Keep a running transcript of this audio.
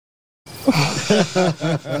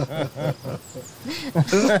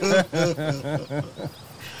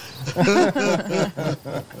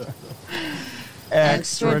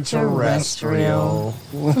Extraterrestrial.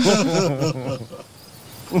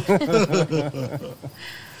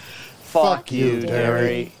 Fuck you,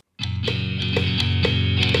 Terry.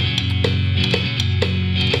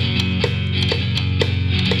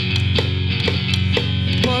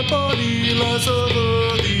 My body lies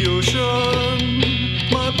over the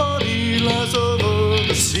ocean. My body lies over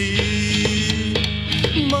the sea.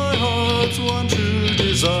 My heart's one true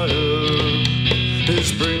desire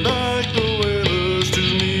is bring back the whalers to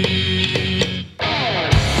me.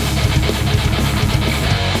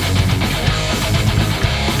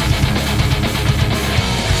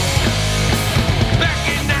 Back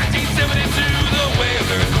in 1972, the whalers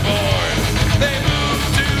were born. They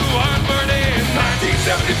moved to Hartford in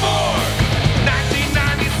 1974.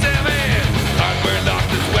 1997, Hartford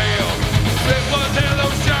lost its whale. It was Hello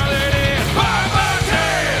Charlotte and Bye Bye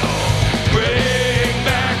Tail. Bring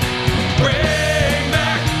back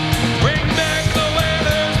the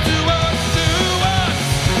whalers to us,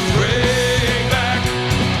 Bring back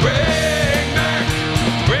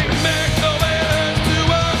the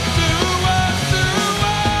whalers to us.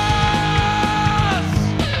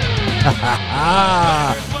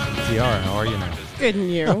 TR, how are you now? Good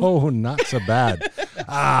and you. Oh, not so bad.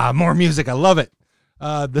 More music. I love it.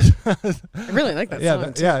 I really like that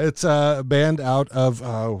song. Yeah, it's a band out of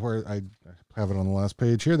where I have it on the last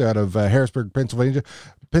page here. They're out of Harrisburg, Pennsylvania,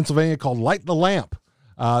 called Light the Lamp.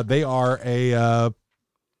 They are a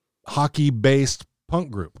hockey-based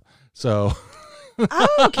punk group. So,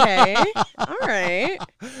 Okay. All right.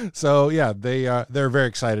 so yeah, they're very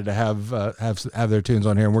excited to have their tunes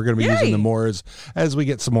on here, and we're going to be Yay. using them more as we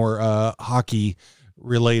get some more hockey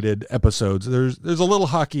related episodes. There's a little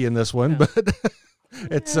hockey in this one, but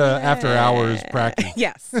it's after hours practice.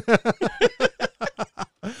 Yes.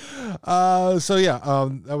 So yeah,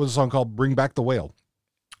 that was a song called "Bring Back the Whale."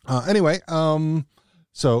 Anyway,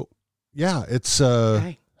 so yeah, it's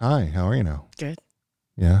Hi. hi. How are you now? Good.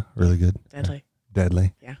 Yeah, really good. Deadly.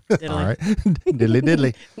 Deadly. Yeah. Diddly. All right. Diddly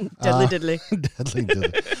diddly. Diddly. Deadly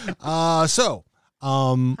diddly. So,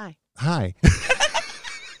 hi.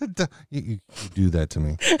 You do that to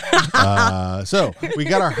me. So we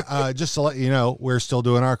got our, just to let you know, we're still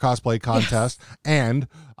doing our cosplay contest, and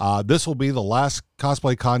this will be the last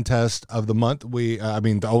cosplay contest of the month. The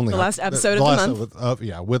last episode of the month.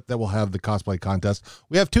 That will have the cosplay contest.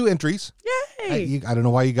 We have 2 entries. Yay. I don't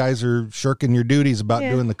know why you guys are shirking your duties about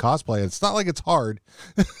doing the cosplay. It's not like it's hard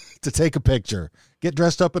to take a picture. Get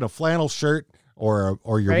dressed up in a flannel shirt or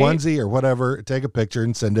your onesie or whatever. Take a picture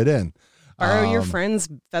and send it in. Borrow your friend's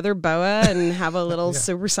feather boa and have a little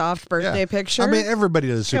super soft birthday picture. I mean, everybody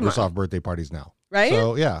does super soft birthday parties now. Right?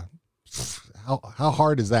 So, yeah. How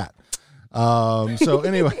hard is that? So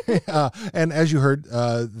anyway, and as you heard,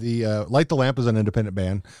 the Light the Lamp is an independent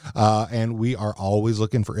band, and we are always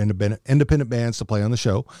looking for independent bands to play on the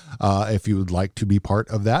show. If you would like to be part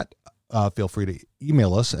of that, feel free to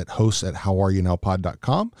email us at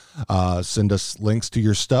hosts@howareyounowpod.com. Send us links to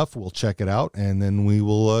your stuff. We'll check it out, and then we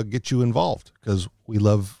will get you involved because we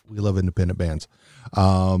love independent bands.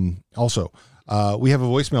 Also, we have a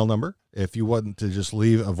voicemail number. If you want to just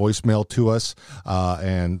leave a voicemail to us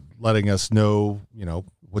and letting us know,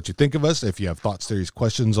 what you think of us. If you have thoughts, theories,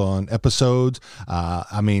 questions on episodes,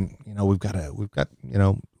 we've got a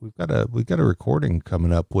recording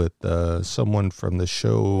coming up with someone from the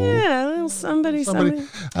show. Yeah, somebody.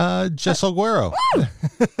 Jess Alguero,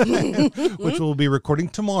 which we'll be recording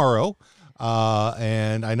tomorrow.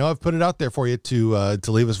 And I know I've put it out there for you to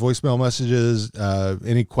leave us voicemail messages,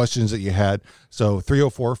 any questions that you had. So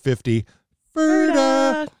 304-50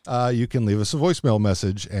 Ferda. You can leave us a voicemail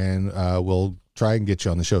message and we'll try and get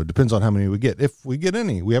you on the show. It depends on how many we get. If we get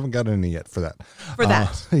any, we haven't got any yet for that.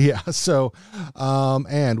 Yeah. So,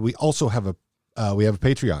 and we also have a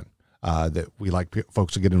Patreon. That we like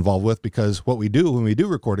folks to get involved with, because what we do when we do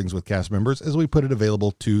recordings with cast members is we put it available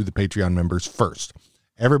to the Patreon members first.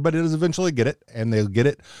 Everybody does eventually get it, and they'll get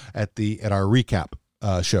it at our recap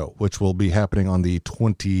show, which will be happening on the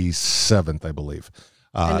 27th, I believe.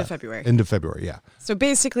 End of February. End of February, yeah. So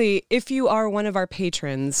basically, if you are one of our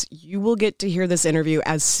patrons, you will get to hear this interview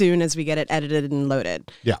as soon as we get it edited and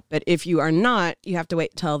loaded. Yeah. But if you are not, you have to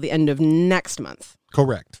wait till the end of next month.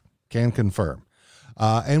 Correct. Can confirm.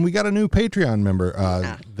 And we got a new Patreon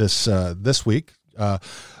member this week.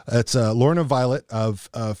 It's Lorna Violet of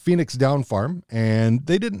Phoenix Down Farm, and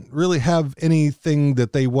they didn't really have anything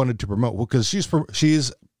that they wanted to promote because she's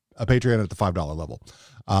a Patreon at the $5 level.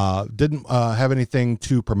 Didn't have anything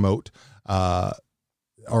to promote.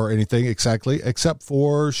 or anything exactly, except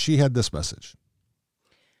for she had this message.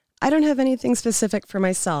 I don't have anything specific for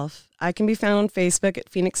myself. I can be found on Facebook at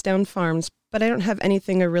Phoenix Down Farms, but I don't have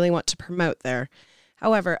anything I really want to promote there.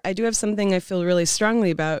 However, I do have something I feel really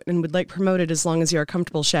strongly about and would like promoted as long as you are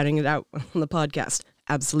comfortable shouting it out on the podcast.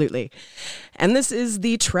 Absolutely. And this is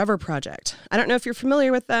the Trevor Project. I don't know if you're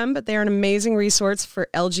familiar with them, but they are an amazing resource for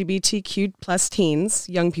LGBTQ plus teens,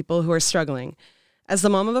 young people who are struggling. As the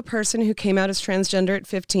mom of a person who came out as transgender at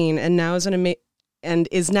 15 and now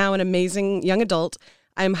is now an amazing young adult,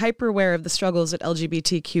 I am hyper aware of the struggles that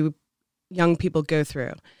LGBTQ young people go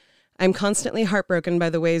through. I'm constantly heartbroken by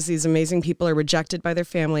the ways these amazing people are rejected by their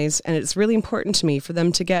families, and it's really important to me for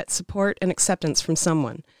them to get support and acceptance from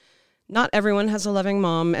someone. Not everyone has a loving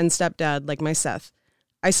mom and stepdad like my Seth.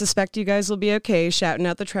 I suspect you guys will be okay shouting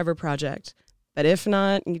out the Trevor Project. But if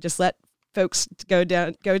not, you just let folks go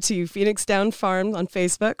to Phoenix Down Farm on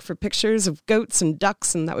Facebook for pictures of goats and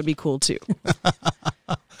ducks, and that would be cool too.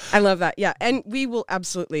 I love that. Yeah. And we will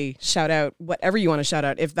absolutely shout out whatever you want to shout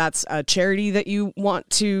out. If that's a charity that you want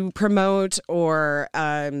to promote, or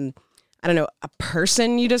I don't know, a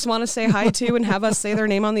person you just want to say hi to and have us say their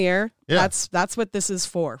name on the air. Yeah. That's what this is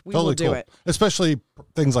for. We Totally will do cool. it. Especially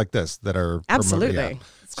things like this that are Absolutely. promoted. Yeah.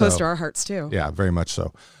 It's close So, to our hearts too. Yeah, very much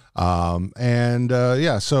so. Join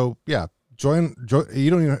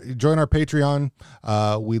our Patreon.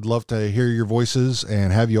 We'd love to hear your voices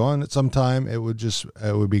and have you on at some time. It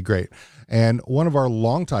would be great. And one of our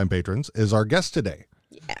longtime patrons is our guest today.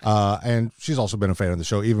 Yeah. And she's also been a fan of the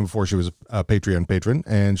show even before she was a Patreon patron,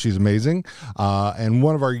 and she's amazing. And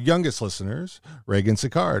one of our youngest listeners, Reagan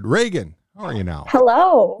Sicard. Reagan, how are you now?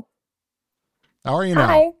 Hello. How are you now?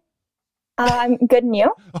 Hi. I'm good, and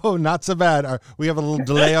you? Oh, not so bad. We have a little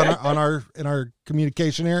delay on our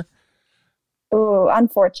communication here. Ooh,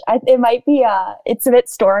 unfortunate. It might be. It's a bit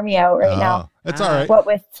stormy out right now. It's all right. What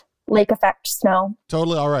with lake effect snow.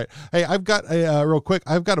 Totally all right. Hey, I've got real quick.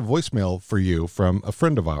 I've got a voicemail for you from a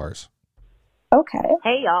friend of ours. Okay.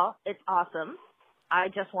 Hey, y'all. It's awesome. I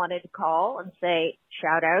just wanted to call and say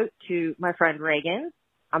shout out to my friend Reagan.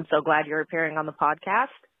 I'm so glad you're appearing on the podcast.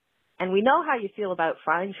 And we know how you feel about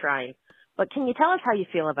Fine Shrine, but can you tell us how you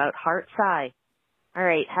feel about Heart Sigh? All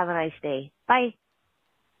right. Have a nice day. Bye.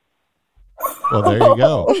 Well, there you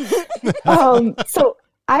go. So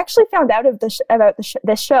I actually found out about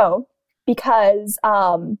this show because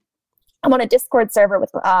I'm on a Discord server with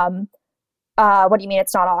what do you mean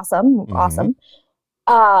it's not awesome? Mm-hmm. Awesome.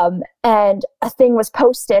 And a thing was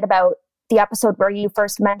posted about the episode where you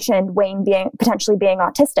first mentioned Wayne potentially being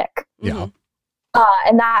autistic. Yeah.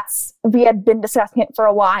 And we had been discussing it for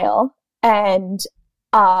a while, and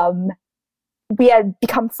we had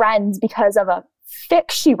become friends because of a fic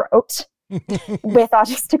she wrote with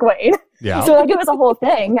autistic Wayne. Yeah. So it was a whole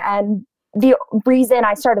thing. And the reason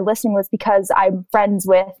I started listening was because I'm friends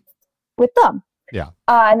with them. Yeah.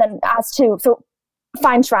 And then so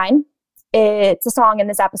Fine Shrine, it's a song in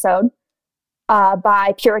this episode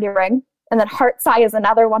by Purity Ring. And then Heart Sigh is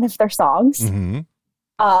another one of their songs. Mm-hmm.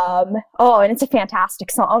 And it's a fantastic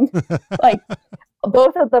song. Like,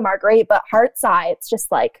 both of them are great, but Heart Sigh, it's just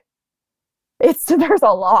like, there's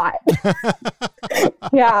a lot.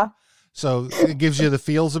 Yeah. So it gives you the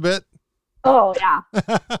feels a bit. Oh yeah,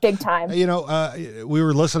 big time. We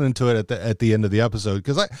were listening to it at the end of the episode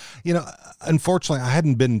because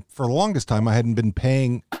unfortunately, for the longest time, I hadn't been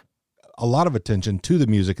paying a lot of attention to the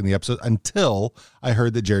music in the episode until I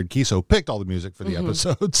heard that Jared Kiso picked all the music for the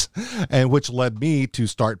episodes, and which led me to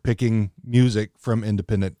start picking music from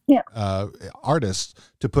independent artists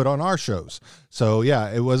to put on our shows. So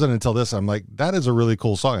yeah, it wasn't until this I'm like, that is a really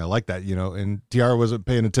cool song. I like that, and Tiara wasn't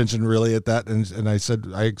paying attention really at that, and I said,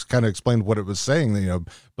 I kind of explained what it was saying,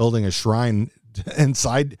 building a shrine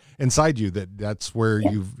inside you, that's where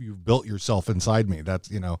you've built yourself inside me.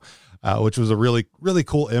 That's which was a really, really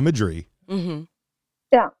cool imagery. Mm-hmm.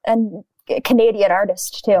 Yeah, and Canadian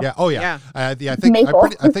artist too. Yeah. Oh yeah. I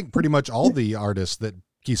think pretty much all the artists that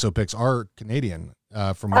Kiso picks are Canadian.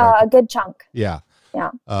 From what a good chunk. Yeah.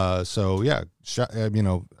 Yeah. So yeah,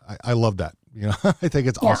 I love that. I think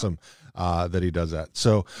it's awesome that he does that.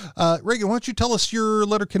 So, Reagan, why don't you tell us your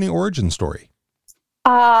Letterkenny origin story?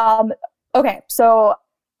 Okay, so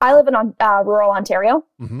I live in rural Ontario.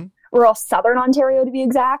 Mm-hmm. Rural Southern Ontario, to be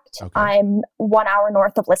exact. Okay. I'm 1 hour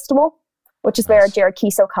north of Listowel, which is where Jared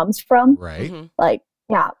Kiso comes from. Right.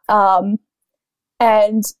 Mm-hmm.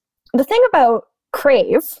 And the thing about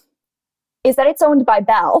Crave is that it's owned by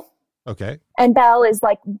Bell. Okay. And Bell is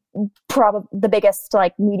probably the biggest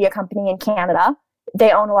media company in Canada.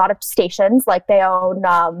 They own a lot of stations, they own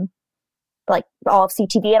all of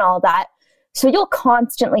CTV and all of that. So you'll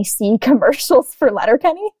constantly see commercials for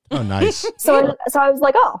Letterkenny. Oh, nice. So I was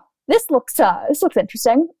like, oh, this looks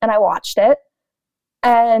interesting, and I watched it,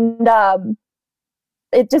 and I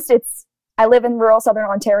live in rural southern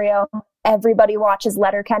Ontario. Everybody watches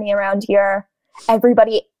Letterkenny around here.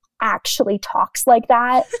 Everybody actually talks like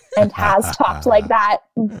that and has talked like that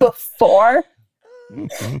before.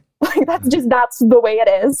 Like that's the way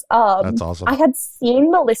it is. That's awesome. I had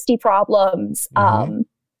seen the Listy Problems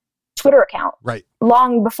Twitter account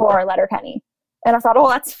long before Letterkenny, and I thought, oh,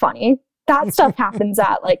 that's funny. That stuff happens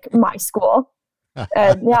at like my school.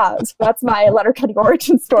 And yeah, so that's my Letterkenny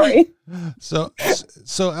origin story. So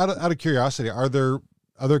out of curiosity, are there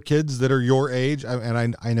other kids that are your age?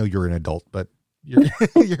 And I know you're an adult, but you're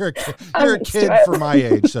a kid for my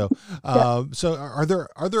age. So so are there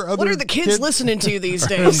other what are the kids listening to these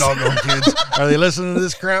days? No kids. Are they listening to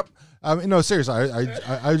this crap? No, seriously.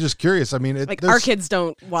 I was just curious. I mean, our kids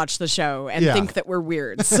don't watch the show and think that we're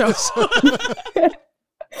weird. So.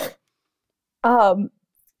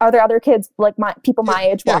 Are there other kids like people my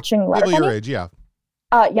age watching Letterkenny? People your age, yeah.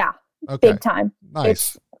 Yeah. Okay. Big time. Nice.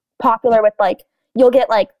 It's popular with like, you'll get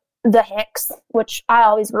like the Hicks, which I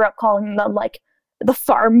always grew up calling them like the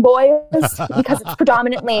farm boys because it's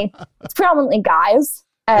predominantly guys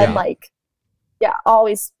and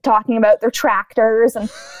always talking about their tractors and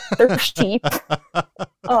their sheep.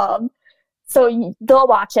 So they'll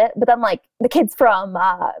watch it, but then like the kids from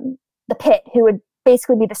the Pit who would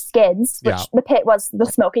basically be the Skids, which the Pit was the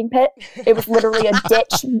smoking pit. It was literally a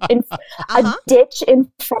ditch in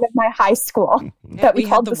front of my high school that we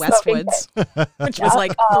called had the smoking Westwoods, which was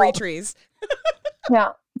like 3 trees.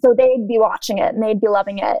 Yeah, so they'd be watching it and they'd be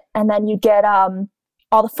loving it, and then you'd get all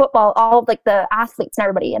the football, all of, like the athletes and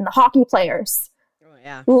everybody, and the hockey players. Oh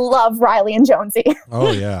yeah, love Riley and Jonesy.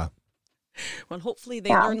 Oh yeah. Well, hopefully they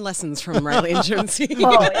learn lessons from Riley and Jonesy.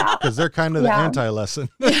 Oh yeah, because they're kind of the anti-lesson.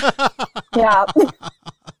 Yeah.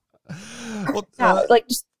 Well, like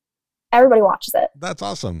just everybody watches it. That's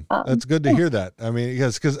awesome. That's good to hear that. I mean,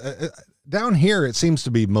 because down here it seems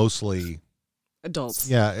to be mostly adults.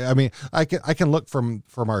 Yeah, I mean, I can look from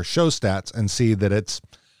our show stats and see that it's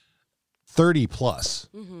 30 plus.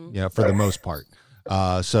 Yeah, for the most part.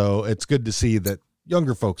 So it's good to see that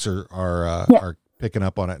younger folks are picking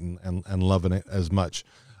up on it and loving it as much.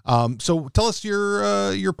 So tell us your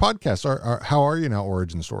podcast. How are you now?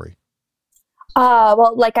 Origin story.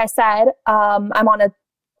 Well, like I said, I'm on a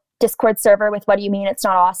Discord server with What Do You Mean It's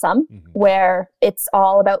Not Awesome, where it's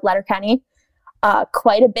all about Letterkenny.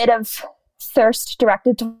 Quite a bit of thirst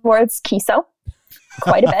directed towards Kiso.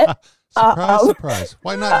 Quite a bit. Surprise.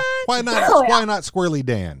 Why not Squirrely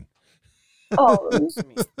Dan? Oh,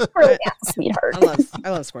 Squirrely Dan's a sweetheart. I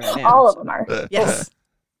love Squirrely Dan. All of them are. Yes.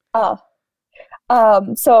 So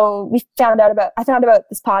I found out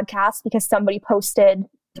this podcast because somebody posted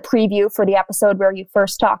the preview for the episode where you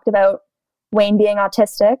first talked about Wayne being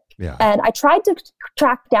autistic. Yeah. And I tried to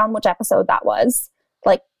track down which episode that was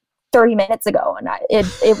like 30 minutes ago, and it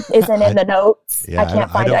isn't in the notes. Yeah, I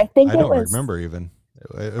can't find it. I don't remember even.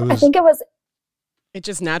 I think it was. It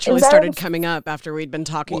just naturally started coming up after we'd been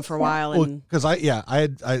talking for a while. And because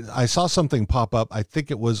I saw something pop up. I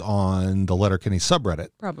think it was on the Letterkenny subreddit,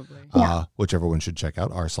 probably, which everyone should check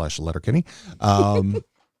out r/Letterkenny.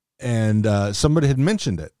 And somebody had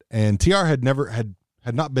mentioned it, and TR had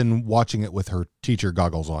not been watching it with her teacher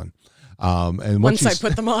goggles on. And once I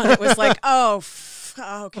put them on, it was like,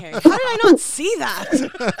 okay, how did I not see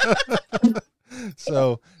that?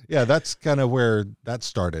 So yeah, that's kind of where that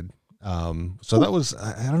started. So that was,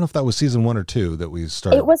 I don't know if that was season 1 or 2 that we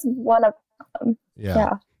started. It was one of them.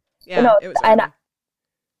 Yeah. It was. And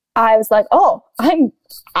I was like,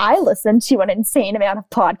 I listen to an insane amount of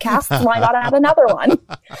podcasts. Why not add another one?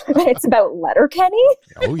 It's about Letterkenny.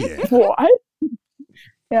 Oh yeah. What?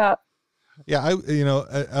 Yeah. Yeah.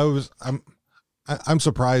 I'm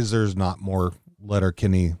surprised there's not more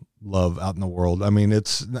Letterkenny love out in the world. I mean,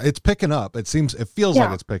 it's picking up. It feels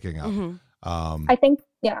like it's picking up. I think,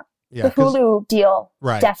 the Hulu deal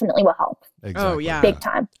definitely will help. Exactly. Oh yeah. Big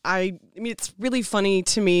time. I mean, it's really funny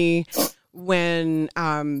to me when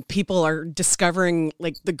people are discovering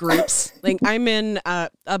like the groups. Like I'm in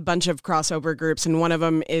a bunch of crossover groups, and one of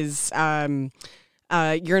them is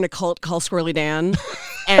You're in a Cult, Call Squirrely Dan,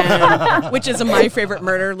 and which is a My Favorite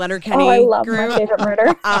Murder Letterkenny I love group. My Favorite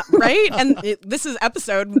Murder. Right? And this is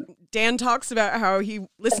episode Dan talks about how he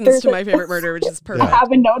listens to My Favorite Murder, which is perfect. I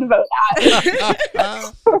haven't known about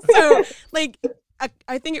that. So like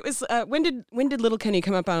I think it was when did Letterkenny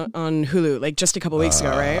come up on Hulu? Like just a couple weeks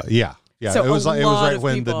ago, right? Yeah. Yeah, So it was a like it was lot right of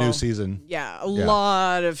when the new people- season. Yeah, a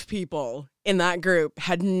lot of people in that group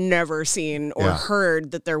had never seen or Yeah.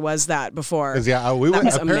 heard that there was that before. Because we That went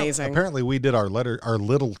was apparently, amazing. Apparently, we did our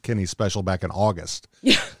Little Kenny special back in August.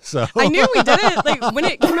 Yeah. So I knew we did it like when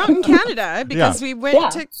it came out in Canada because we went Yeah.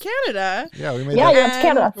 to Canada. yeah, we made Yeah, that. you went to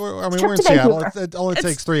Canada. I mean, Trip we're in to Seattle. Vancouver. It only It's-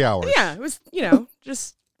 takes 3 hours. Yeah, it was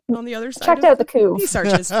just on the other side. Checked of out the coup. Peace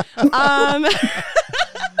arches.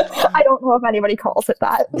 I don't know if anybody calls it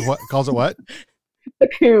that. What calls it? What? The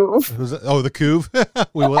coup. Who's it? Oh, the Couve.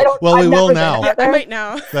 We will. I don't- Well, we I've will never now. been I might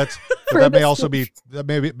now. That's For that may this- also be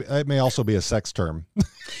that may also be a sex term.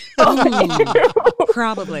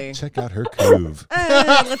 Probably. Check out her Couve.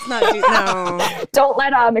 Let's not do no. Don't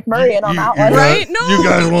let McMurray in on that one. Right? No. You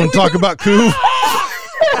guys want to talk about Couve?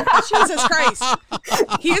 Jesus Christ.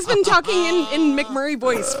 He has been talking in McMurray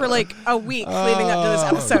voice for like a week leading up to this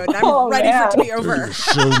episode. I'm Oh, ready for it to man. be over. There's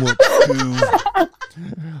so much Couve.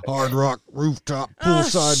 Hard rock rooftop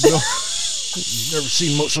poolside. You've never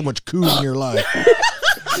seen so much Couve in your life.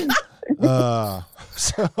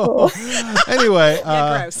 So anyway,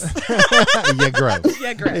 Gross. yeah, gross.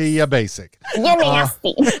 Yeah, gross. Yeah, basic. You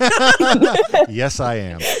nasty. Yes, I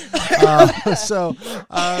am. So,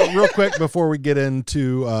 real quick before we get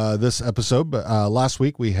into this episode, but last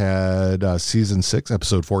week we had season 6,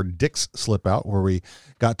 episode 4, Dicks Slip Out, where we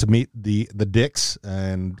got to meet the Dicks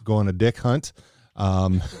and go on a dick hunt.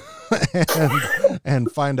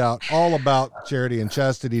 And find out all about Charity and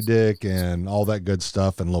Chastity Dick and all that good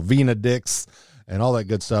stuff, and Lovina Dicks and all that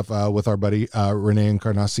good stuff with our buddy Renee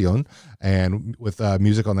Encarnacion, and with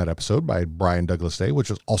music on that episode by Brian Douglas Day, which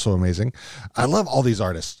was also amazing. I love all these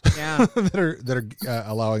artists Yeah. that are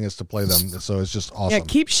allowing us to play them, so it's just awesome. Yeah,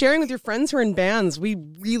 keep sharing with your friends who are in bands. We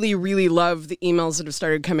really, really love the emails that have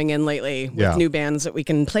started coming in lately with Yeah. new bands that we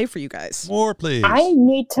can play for you guys. More, please. I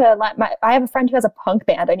need to I have a friend who has a punk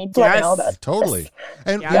band. I need to let her know about Totally. this.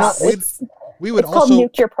 And Yes. Yeah, we'd- it's we would called also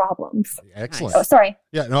Nuclear Problems. excellent. Oh, sorry.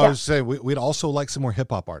 Yeah, no, I Yeah. was saying we'd also like some more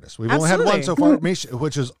hip hop artists. We've only had one Absolutely. so far,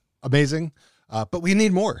 which is amazing, but we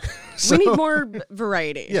need more. So- We need more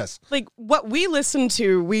variety. Yes. Like what we listen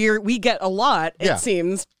to, we get a lot, it Yeah.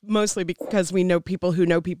 seems, mostly because we know people who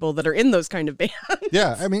know people that are in those kind of bands.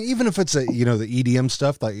 Yeah, I mean, even if it's the EDM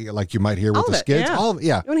stuff like you might hear with All the of it, skids, yeah. all of it,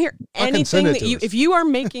 yeah. You want to hear Fucking send anything it that to you, us. if you are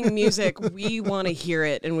making music, we want to hear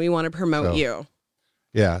it and we want to promote So, you.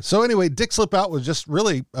 Yeah. So anyway, Dick Slip Out was just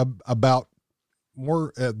really about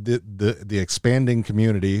more the expanding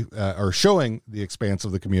community, or showing the expanse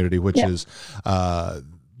of the community, which Yeah. is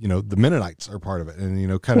the Mennonites are part of it, and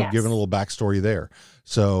kind of Yes. giving a little backstory there.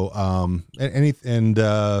 So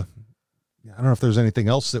I don't know if there's anything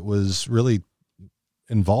else that was really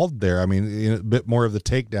involved there. I mean, a bit more of the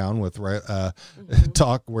takedown with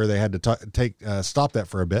talk where they had to stop that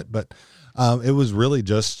for a bit, but it was really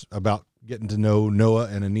just about getting to know Noah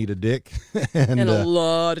and Anita Dick, and a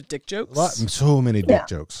lot of dick jokes. so many dick Yeah.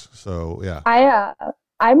 jokes. So yeah,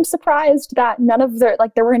 I'm surprised that none of their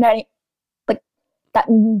there weren't any that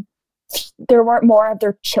there weren't more of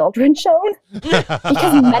their children shown, because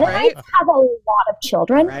Mennonites have a lot of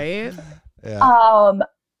children. Right? yeah.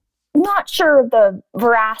 Not sure of the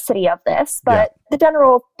veracity of this, but the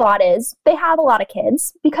general thought is they have a lot of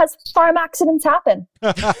kids because farm accidents happen.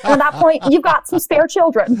 And at that point, you've got some spare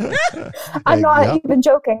children. I'm not Yep. even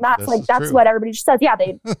joking. That's This is that's true. what everybody just says. Yeah,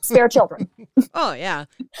 they spare children. Oh yeah.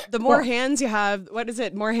 The more hands you have, what is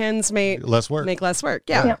it? More hands make Less work. less work.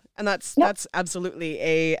 Yeah. Yeah. And that's Yep. that's absolutely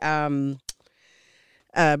a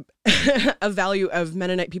a value of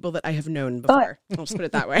Mennonite people that I have known before. I'll just put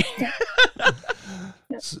it that way.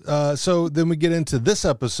 So then we get into this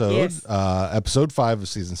episode, Yes. episode 5 of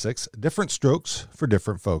season 6, Different Strokes for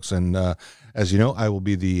Different Folks. And as you know, I will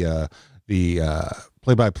be the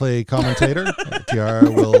play-by-play commentator.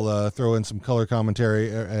 Tiara will throw in some color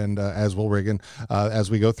commentary, and as will Reagan,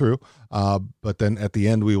 as we go through. But then at the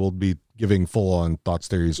end, we will be giving full-on thoughts,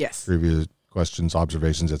 theories, Yes. reviews, questions,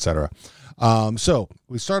 observations, etc. So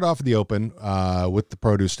we start off the open with the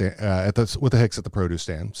produce stand, with the Hicks at the produce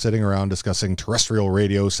stand, sitting around discussing terrestrial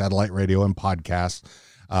radio, satellite radio, and podcasts.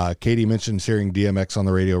 Katie mentioned hearing DMX on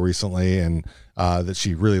the radio recently, and that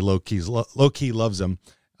she really low key loves him.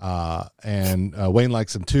 And Wayne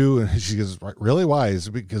likes him too, and she goes, really? Why? Is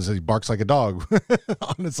it because he barks like a dog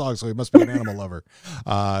on the song, so he must be an animal lover.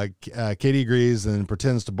 Katie agrees and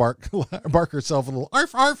pretends to bark herself a little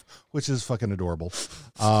arf arf, which is fucking adorable.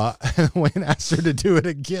 Wayne asks her to do it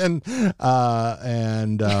again,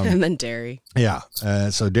 and And then Derry. yeah,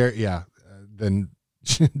 so then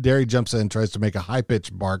Derry jumps in, tries to make a high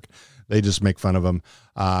pitched bark. They just make fun of him.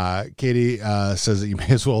 Katie says that you may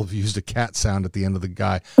as well have used a cat sound at the end of the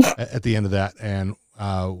guy, at the end of that. And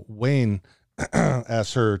Wayne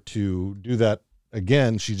asks her to do that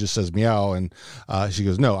again. She just says meow, and she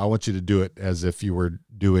goes, "No, I want you to do it as if you were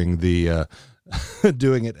doing the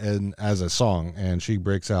doing it as a song." And she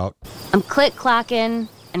breaks out, I'm click-clacking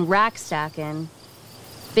and rack-stacking.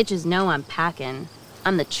 Bitches know I'm packing.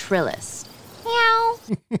 I'm the trillist. Meow.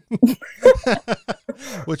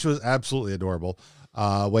 which was absolutely adorable.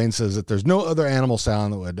 Wayne says that there's no other animal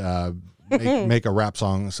sound that would make a rap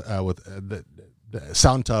song with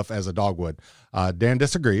sound tough as a dog would. Dan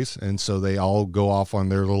disagrees, and so they all go off on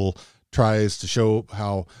their little tries to show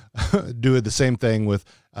how doing the same thing with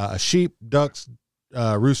sheep, ducks,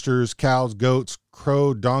 roosters, cows, goats,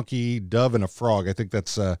 crow, donkey, dove, and a frog. I think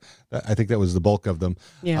that was the bulk of them.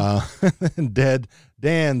 Yeah.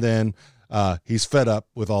 Dan then he's fed up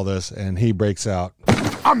with all this, and he breaks out,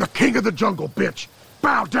 I'm the king of the jungle, bitch.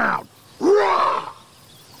 Bow down. Rah!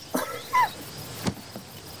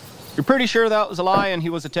 You're pretty sure that was a lie and he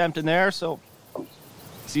was attempting there, so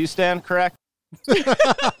you stand correct?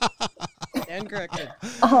 And corrected.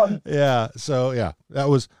 yeah. So yeah, that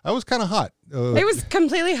was kind of hot. It was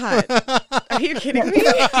completely hot. Are you kidding me?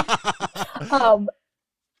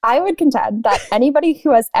 I would contend that anybody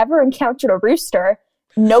who has ever encountered a rooster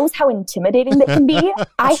knows how intimidating they can be.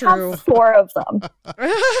 I True. have 4 of them.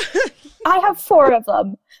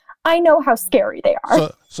 I know how scary they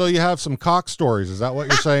are. So you have some cock stories. Is that what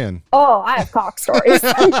you're saying? Oh, I have cock stories.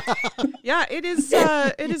 Yeah, it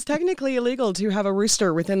is technically illegal to have a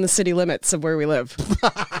rooster within the city limits of where we live.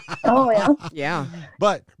 Oh, yeah. Yeah.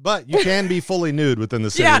 But you can be fully nude within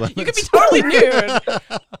the city Yeah, limits. you can be totally nude.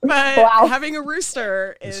 But Wow. having a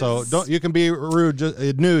rooster is So you can be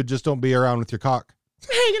nude, just don't be around with your cock.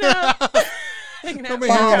 hanging out. Don't be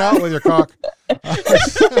hanging out with your cock.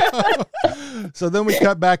 So then we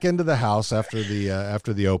cut back into the house after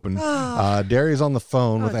the open. Derry's on the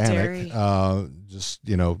phone with Derry.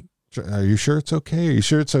 Anik. Are you sure it's okay? Are you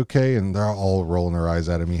sure it's okay? And they're all rolling their eyes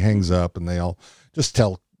at him. He hangs up, and they all just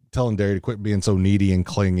telling Derry to quit being so needy and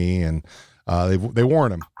clingy, and they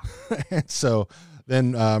warn him. And so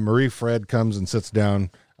then Marie Fred comes and sits down.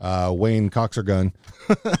 Wayne cocks her gun.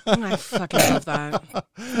 I fucking love that.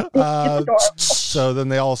 It's adorable. So then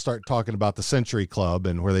they all start talking about the Century Club,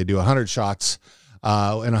 and where they do 100 shots in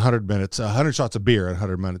 100 minutes, 100 shots of beer in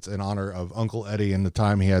 100 minutes in honor of Uncle Eddie and the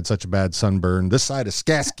time he had such a bad sunburn. This side of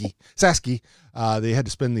Sasky, they had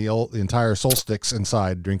to spend the entire solstice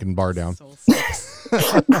inside drinking bar down. Soul sticks.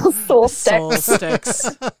 Soul Soul sticks.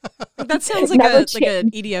 sticks. That sounds like Never an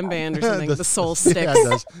change. EDM band or something. The Soul Yeah, Sticks. it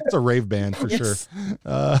does. It's a rave band for Yes.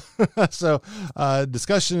 sure. So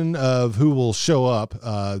discussion of who will show up.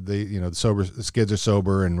 The Skids are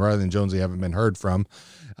sober, and Riley and Jonesy haven't been heard from.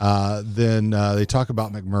 Then they talk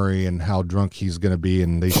about McMurray and how drunk he's going to be,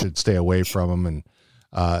 and they should stay away from him.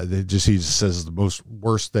 And he just says the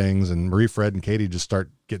worst things. And Marie, Fred, and Katie just start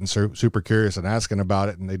getting super curious and asking about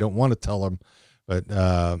it, and they don't want to tell him, but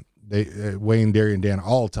Wayne, Derry, and Dan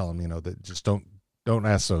all tell him, that just don't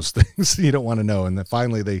ask those things. You don't want to know. And then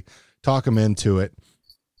finally they talk him into it,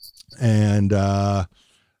 and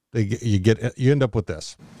you end up with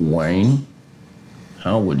this. Wayne,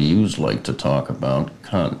 how would yous like to talk about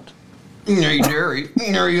cunt? Hey, Derry,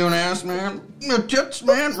 are you an ass man, a tits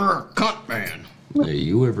man, or a cunt man? Hey,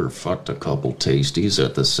 you ever fucked a couple tasties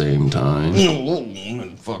at the same time? Oh,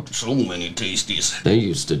 I fucked so many tasties. They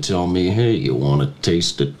used to tell me, hey, you want to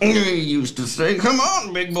taste it? They used to say, come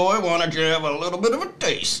on, big boy, why don't you have a little bit of a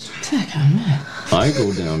taste? I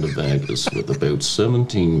go down to Vegas with about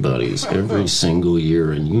 17 buddies every single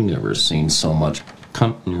year, and you never seen so much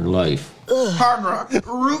cunt in your life. Hard Rock,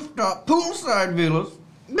 rooftop, poolside villas.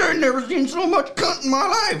 I've never seen so much cunt in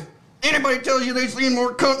my life. Anybody tells you they've seen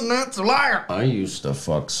more cunt than that's a liar. I used to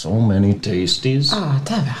fuck so many tasties. Oh,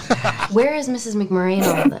 that. Where is Mrs. McMurray in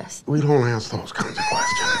all of this? We don't ask those kinds of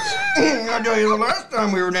questions. I tell you, the last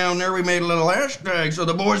time we were down there, we made a little hashtag so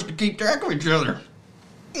the boys could keep track of each other.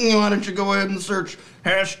 Why don't you go ahead and search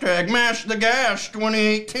hashtag Mash the Gash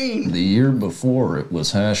 2018? The year before, it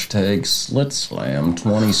was hashtag SlitSlam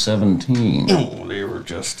 2017. Oh, they were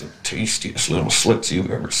just the tastiest little slits you've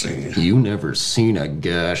ever seen. You never seen a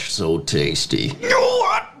gash so tasty. You know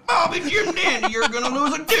what? Bobby Jim Dandy, you're gonna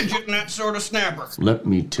lose a digit in that sort of snapper. Let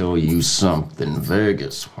me tell you something.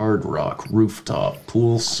 Vegas, Hard Rock, rooftop,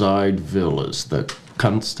 poolside villas. The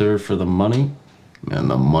cunt's there for the money, and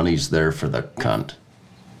the money's there for the cunt.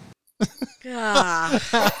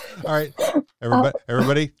 Ah. All right,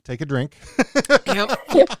 everybody take a drink. Yep.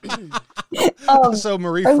 So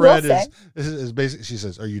Marie I will Fred say- is basically, she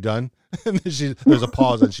says, "Are you done?" And then there's a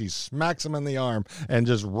pause and she smacks him in the arm and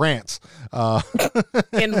just rants.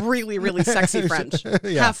 In really, really sexy French.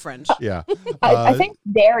 Yeah. Half French. Yeah. I think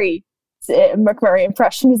Barry's McMurray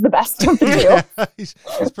impression is the best of the two. He's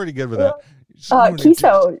pretty good with that.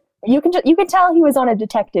 Kiso, you can tell he was on a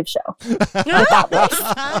detective show. With that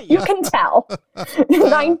voice. You can tell.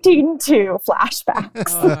 19-2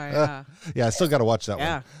 flashbacks. Oh, yeah. Yeah, I still got to watch that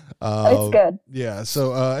Yeah. one. It's good. Yeah.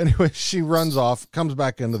 So anyway, she runs off, comes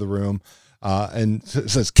back into the room, and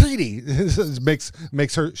says, "Katie," makes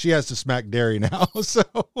her. She has to smack Derry now.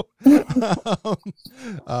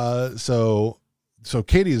 So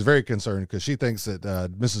Katie is very concerned because she thinks that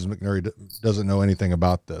Mrs. McMurray doesn't know anything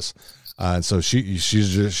about this, and so she's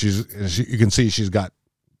you can see she's got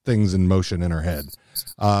things in motion in her head.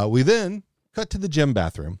 We then cut to the gym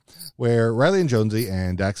bathroom where Riley and Jonesy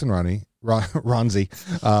and Dax and Ronzi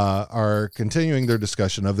are continuing their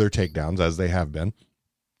discussion of their takedowns, as they have been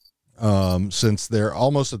since they're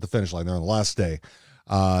almost at the finish line. They're on the last day.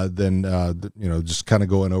 Just kind of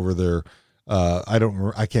going over their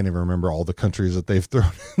I can't even remember all the countries that they've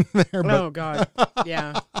thrown in there. But Oh, God.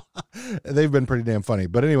 Yeah. they've been pretty damn funny.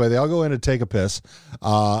 But anyway, they all go in to take a piss,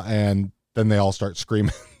 and then they all start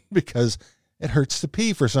screaming because it hurts to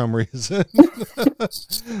pee for some reason.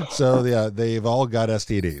 So yeah, they've all got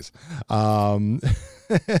STDs.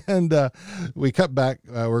 And we cut back.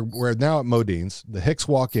 We're now at Modine's. The Hicks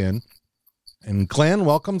walk in, and Glenn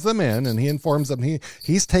welcomes them in, and he informs them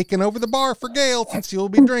he's taking over the bar for Gail since you'll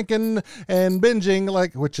be drinking and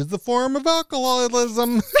binging, which is the form of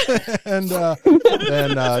alcoholism. And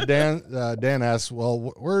then Dan asks,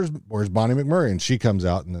 "Well, where's Bonnie McMurray?" And she comes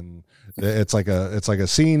out, and then it's like a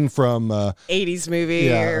scene from 80s movie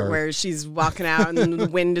Yeah, where she's walking out and the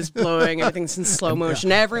wind is blowing, everything's in slow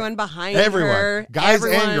motion. Everyone behind her. Guys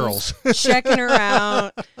and everyone's girls. checking her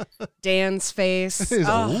out. Dan's face. He's like,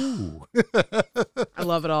 Oh, "Ooh." I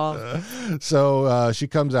love it all. So she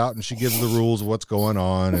comes out and she gives the rules of what's going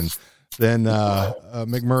on, and then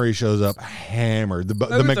McMurray shows up hammered. The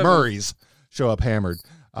McMurrays show up hammered.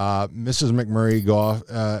 Mrs. McMurray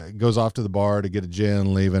goes off to the bar to get a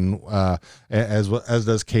gin, leaving as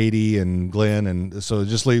does Katie and Glenn, and so it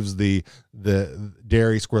just leaves the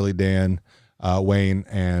Derry, Squirrely Dan, Wayne,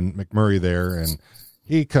 and McMurray there, and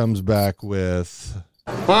he comes back with,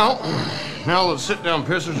 Well, now that the sit-down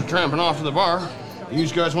pissers are tramping off to the bar, you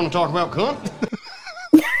guys want to talk about cunt?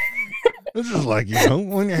 "This is like,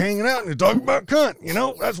 when you're hanging out and you're talking about cunt,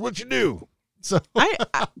 that's what you do." So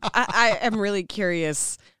I am really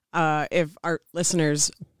curious if our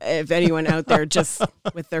listeners, if anyone out there just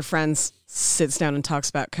with their friends sits down and talks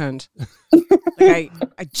about cunt. I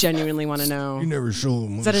genuinely want to know. You never show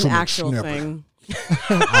them. Is that an actual thing?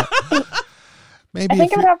 Maybe I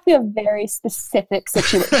think it would have to be a very specific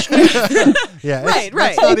situation. Yeah, Right.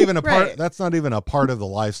 That's not even a part. Right. That's not even a part of the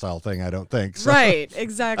lifestyle thing. I don't think. So, Right,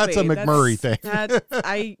 exactly. That's a McMurray thing.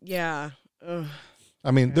 Ugh.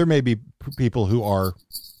 I mean, there may be people who are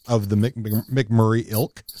of the McMurray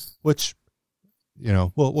ilk, which,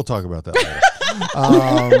 we'll talk about that later.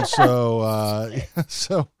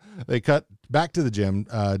 So they cut back to the gym.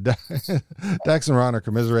 Dax and Ron are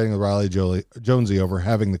commiserating with Riley Jonesy over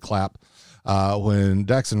having the clap. When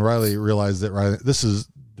Dax and Riley realize that this is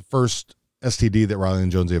the first STD that Riley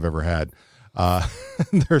and Jonesy have ever had.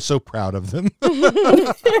 They're so proud of them.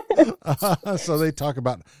 So they talk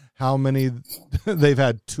about how many they've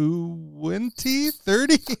had, 20,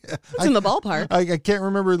 30. It's in the ballpark. I can't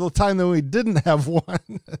remember the time that we didn't have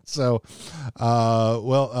one. So,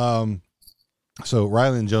 so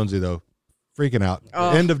Riley and Jonesy, though, freaking out.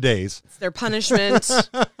 Oh. End of days. It's their punishment.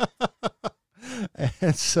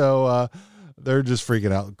 And so they're just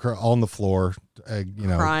freaking out on the floor,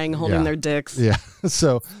 Crying, holding their dicks. Yeah.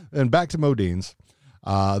 So, and back to Modine's.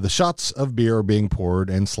 The shots of beer are being poured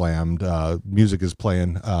and slammed. Music is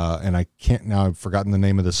playing, and I've forgotten the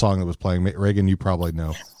name of the song that was playing. Reagan, you probably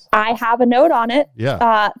know. I have a note on it.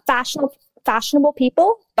 Yeah. Fashionable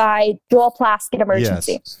People by Joel Plaskett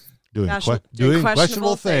Emergency. Yes. Doing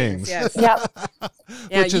questionable things. Yes. Yep.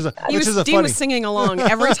 Yeah, Which is a Dean funny. was singing along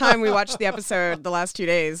every time we watched the episode the last 2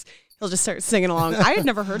 days. He'll just start singing along. I had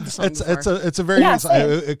never heard the song before. It's a very Yeah, nice. same.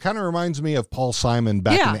 It kind of reminds me of Paul Simon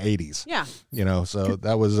back in the 80s. Yeah. So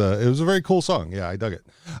that was it was a very cool song. Yeah, I dug it.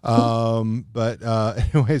 But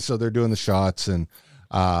anyway, so they're doing the shots, and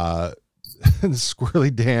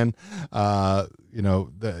Squirrely Dan,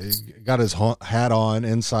 got his hat on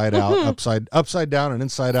inside out, upside down, and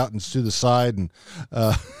inside out, and to the side, and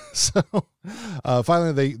so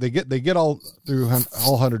finally they get all through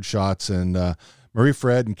all 100 shots, and Marie,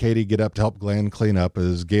 Fred, and Katie get up to help Glenn clean up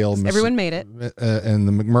as Gail, Everyone made it. And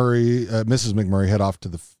the Mrs. McMurray head off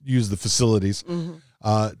to use the facilities.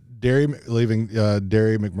 Derry leaving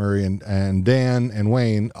Derry, McMurray, and Dan and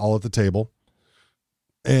Wayne all at the table.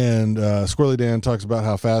 And Squirrely Dan talks about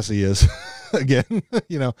how fast he is again, and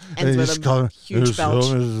with a huge belch.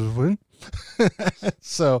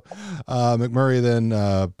 So McMurray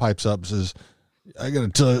then pipes up and says, I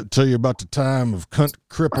got to tell you about the time of Cunt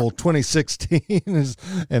Cripple 2016.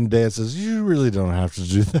 And Dan says, you really don't have to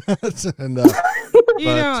do that. And you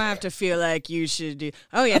don't have to feel like you should do.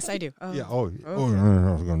 Oh, yes, I do. Oh. Yeah. I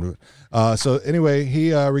was going to do it. So anyway, he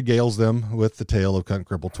regales them with the tale of Cunt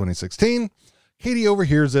Cripple 2016. Katie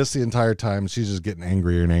overhears this the entire time. She's just getting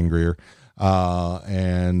angrier and angrier.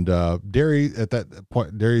 And Derry at that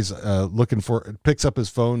point, Derry's picks up his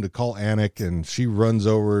phone to call Anik, and she runs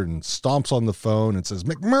over and stomps on the phone and says,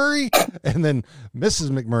 McMurray. And then Mrs.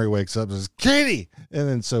 McMurray wakes up and says, Katie. And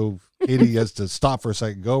then so Katie has to stop for a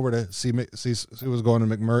second, go over to see what's going on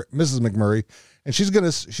Mrs. McMurray. And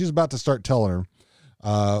she's about to start telling her,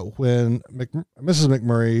 when Mrs.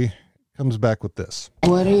 McMurray comes back with this.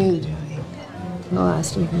 What are you doing the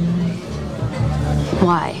last week of the night?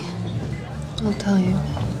 Why? I'll tell you.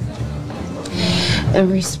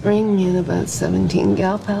 Every spring, me and about 17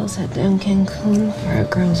 gal pals head down Cancun for a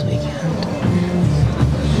girls' weekend.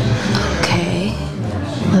 Okay.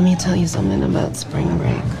 Let me tell you something about spring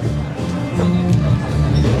break.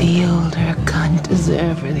 The older cunt is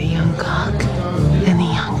there for the young cock, and the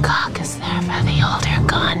young cock is there for the older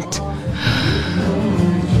cunt.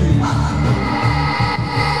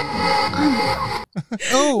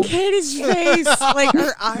 Oh, Katie's face, like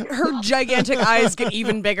her gigantic eyes get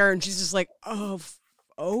even bigger, and she's just like, oh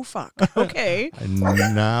fuck, okay. And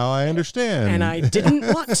now I understand. And I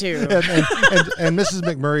didn't want to. and Mrs.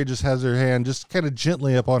 McMurray just has her hand just kind of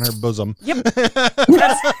gently up on her bosom. Yep.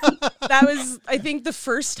 That was, I think, the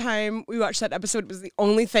first time we watched that episode was the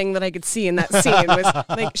only thing that I could see in that scene was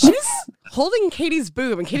like she's holding Katie's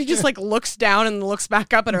boob, and Katie just like looks down and looks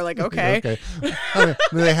back up at her like, okay. I mean,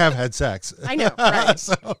 they have had sex. I know, right?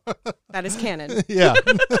 So. That is canon. Yeah.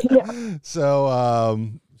 So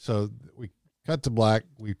we cut to black.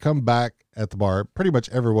 We come back at the bar. Pretty much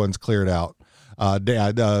everyone's cleared out.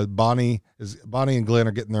 Bonnie and Glenn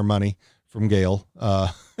are getting their money from Gail,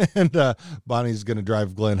 and Bonnie's going to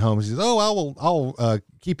drive Glenn home. She says, "Oh, I'll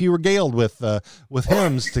keep you regaled with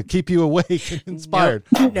hymns to keep you awake and inspired."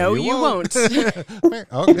 No, you won't.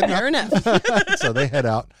 Fair enough. So they head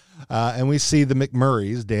out, and we see the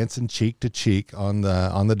McMurrays dancing cheek to cheek on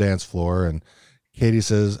the dance floor. And Katie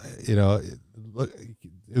says,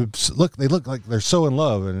 look, they look like they're so in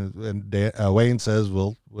love. And Wayne says,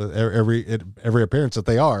 well, with every appearance that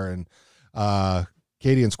they are. And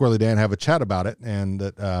Katie and Squirrely Dan have a chat about it, and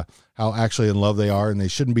that how actually in love they are, and they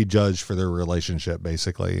shouldn't be judged for their relationship.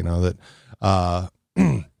 Basically, that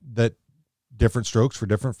that different strokes for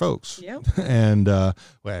different folks. Yep. And the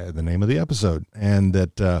name of the episode, and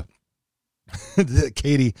that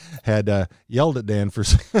Katie had yelled at Dan for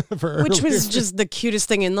which was just the cutest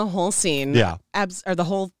thing in the whole scene. Yeah, or the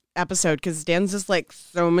whole episode, because Dan's just like,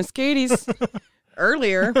 so Miss Katie's.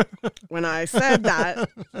 Earlier, when I said that,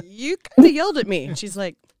 you kind of yelled at me. And she's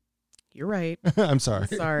like, you're right. I'm sorry.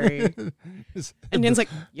 Sorry. And Dan's like,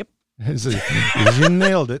 yep. You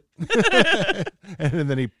nailed it. And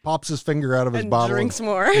then he pops his finger out of his bottle. Drinks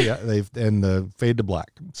more. Yeah, fade to black.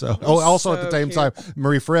 So, also at the same time,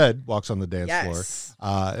 Marie Fred walks on the dance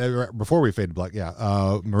floor. Before we fade to black,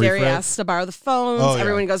 Marie Derry Fred asks to borrow the phones.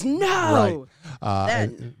 Everyone goes, no. Right.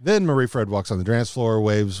 Then Marie Fred walks on the dance floor,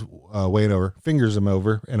 waves Wayne over, fingers him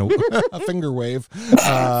over, and a finger wave.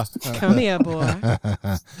 Come here, boy.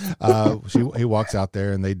 He walks out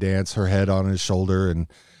there, and they dance, her head on his shoulder, and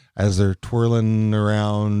as they're twirling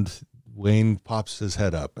around, Wayne pops his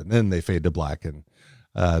head up, and then they fade to black. And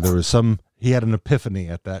there was he had an epiphany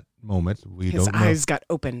at that moment. His eyes got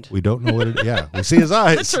opened. We don't know what it is. Yeah, we see his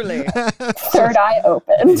eyes. Literally. Third eye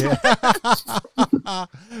opened.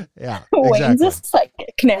 Yeah. Wayne's exactly. a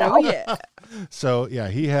psychic now. Oh, yeah. So, yeah,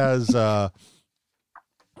 he has a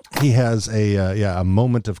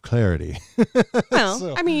moment of clarity.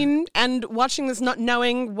 Well, I mean, and watching this, not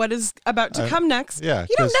knowing what is about to come next, yeah,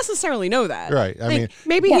 you don't necessarily know that. Right. I mean,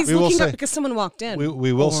 maybe he's looking up because someone walked in.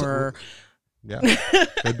 We will. Yeah,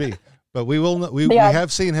 could be. But we will. We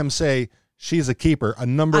have seen him say she's a keeper a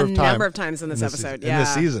number of times in this episode. In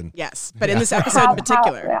this season. Yes, but in this episode in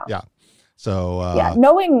particular. Yeah. So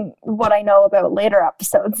knowing what I know about later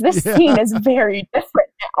episodes, this scene is very different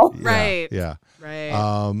now. Right. Yeah.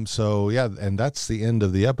 Right. So and that's the end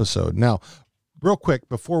of the episode. Now, real quick,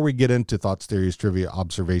 before we get into thoughts, theories, trivia,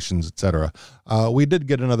 observations, etc., we did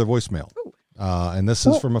get another voicemail. And this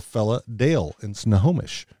is from a fella, Dale, in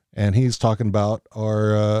Snohomish. And he's talking about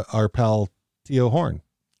our pal, Tio Horn.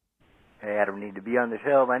 Hey, I don't need to be on the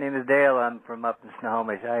show. My name is Dale. I'm from up in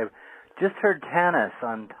Snohomish. I just heard Tanis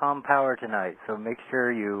on Tom Power tonight, so make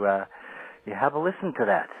sure you have a listen to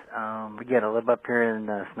that. Again, I live up here in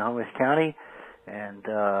Snohomish County, and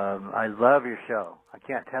I love your show. I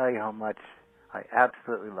can't tell you how much I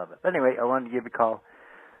absolutely love it. But anyway, I wanted to give you a call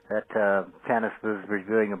that Tanis was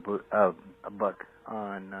reviewing a book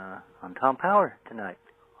on Tom Power tonight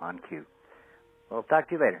on Q. Well, talk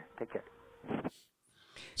to you later. Take care.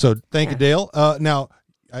 So thank you, Dale. Now,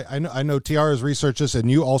 I know Tiara's researched this, and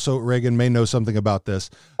you also, Reagan, may know something about this.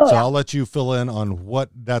 I'll let you fill in on what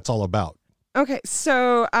that's all about. Okay,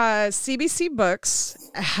 so CBC Books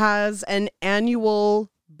has an annual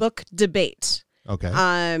book debate. Okay.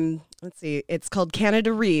 Let's see. It's called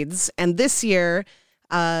Canada Reads, and this year,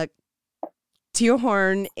 Tio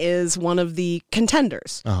Horn is one of the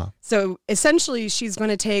contenders. So essentially, she's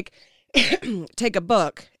going to take a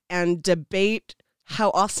book and debate how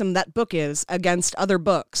awesome that book is against other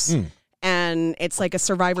books. And it's like a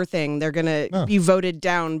Survivor thing. They're going to be voted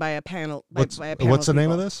down by a panel. What's the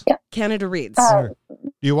name of this? Yeah. Canada Reads.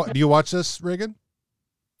 Do you watch this, Reagan?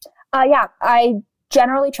 Yeah, I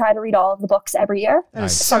generally try to read all of the books every year.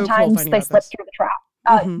 Nice. So cool Sometimes they slip through the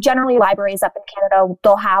trap. Generally, libraries up in Canada,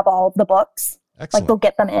 they'll have all of the books. Excellent. Like, they'll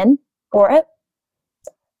get them in for it.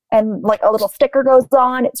 And, like, a little sticker goes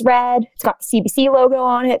on. It's red. It's got the CBC logo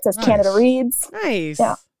on it. It says Canada Reads. Nice.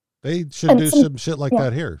 Yeah. They should do some shit like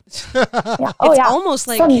that here. It's almost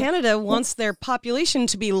like Canada wants their population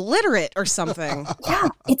to be literate or something. Yeah,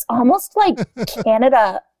 it's almost like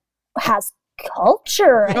Canada has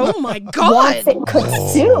culture. And Oh my God. wants it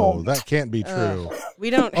consumed. That can't be true.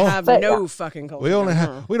 We don't have fucking culture.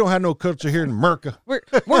 We don't have no culture here in America. We're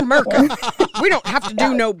America. We don't have to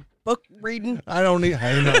do no book reading. I don't need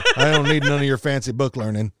none of your fancy book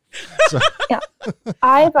learning. So,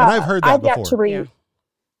 I've heard that yet before. to read.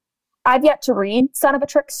 I've yet to read Son of a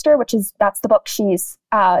Trickster, that's the book she's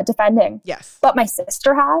defending. Yes. But my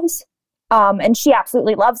sister has, and she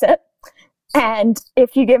absolutely loves it. And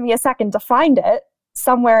if you give me a second to find it,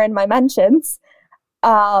 somewhere in my mentions,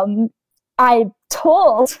 I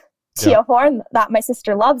told Tia Horn that my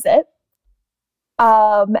sister loves it.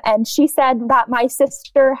 And she said that my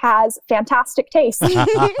sister has fantastic taste. She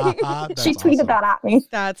tweeted that at me.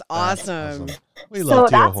 That's awesome. We love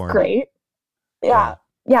Tia that's Horn. great.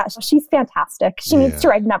 Yeah, so she's fantastic. She needs to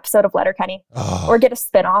write an episode of Letterkenny or get a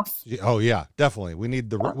spinoff. Oh yeah, definitely. We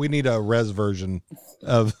need a res version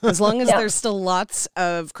of As long as there's still lots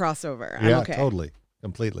of crossover. I'm okay. Totally.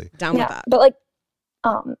 Completely. Down with that. But like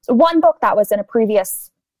one book that was in a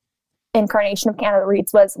previous incarnation of Canada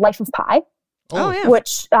Reads was Life of Pi.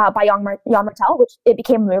 Which by Jan Martel, which it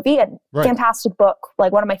became a movie and fantastic book,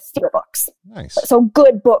 like one of my favorite books. Nice. So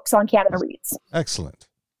good books on Canada Reads. Excellent.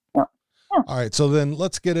 All right, so then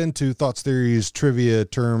let's get into thoughts, theories, trivia,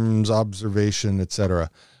 terms, observation, etc.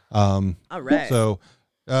 All right. So,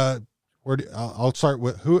 I'll start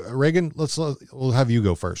with Reagan. We'll have you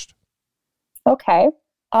go first. Okay.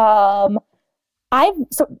 So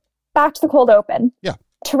back to the cold open. Yeah.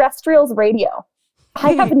 Terrestrials radio.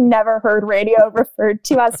 I have never heard radio referred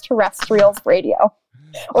to as terrestrials radio.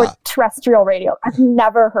 Or terrestrial radio. I've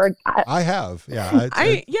never heard that. I have, yeah.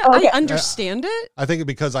 I understand it. I think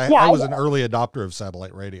because I was an early adopter of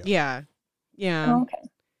satellite radio. Yeah. Oh, okay.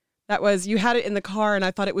 That was, you had it in the car, and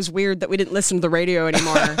I thought it was weird that we didn't listen to the radio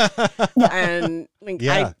anymore. And like,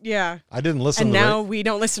 I didn't listen. And to now we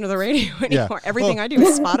don't listen to the radio anymore. Everything I do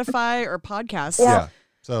is Spotify or podcasts. Yeah.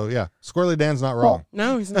 So Squirrely Dan's not wrong.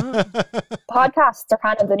 No, he's not. Podcasts are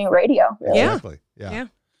kind of the new radio. Really. Yeah. Exactly. Yeah.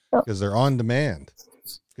 Because they're on demand.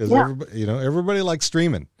 Because everybody likes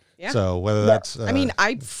streaming. Yeah. So whether that's, I mean,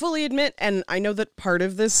 I fully admit, and I know that part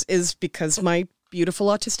of this is because my beautiful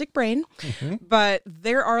autistic brain, but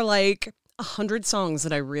there are like 100 songs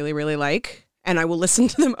that I really, really like, and I will listen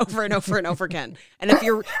to them over and over and over again. And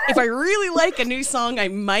if I really like a new song, I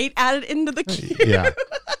might add it into the queue.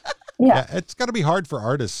 Yeah, it's got to be hard for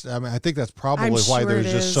artists. I mean, I think that's probably why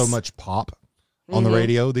there's just so much pop on the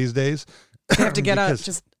radio these days. They have to get out.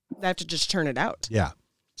 They have to just turn it out. Yeah.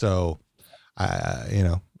 So,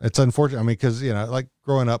 it's unfortunate. I mean, because, like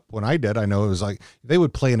growing up when I did, I know it was like they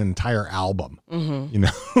would play an entire album,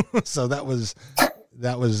 so that was,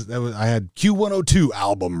 I had Q102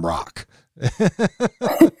 album rock.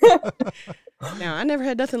 No, I never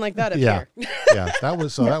had nothing like that up here. Yeah, that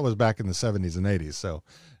was back in the 70s and 80s. So,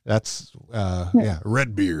 That's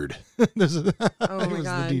Redbeard. Oh my was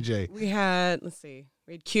God. the DJ. We had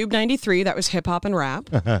Cube 93, that was hip hop and rap.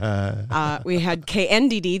 We had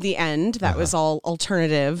KNDD, The End, that was all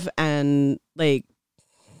alternative and like,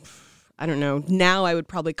 I don't know. Now I would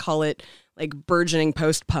probably call it like burgeoning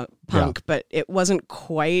post-punk, but it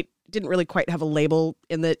didn't really quite have a label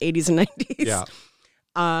in the 80s and 90s. Yeah.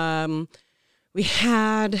 We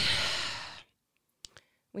had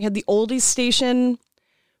the oldies station,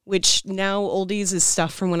 which now oldies is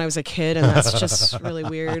stuff from when I was a kid, and that's just really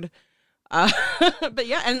weird. But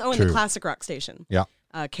yeah, and the classic rock station. Yeah.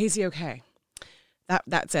 KZOK.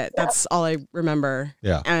 That's it. That's all I remember.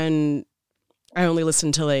 Yeah. And I only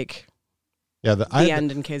listened to like the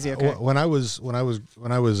End in KZOK. When I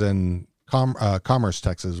was in Commerce,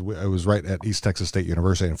 Texas, I was right at East Texas State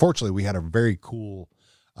University. Unfortunately, we had a very cool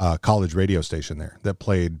college radio station there that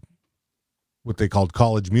played what they called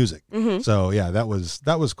college music. Mm-hmm. So yeah, that was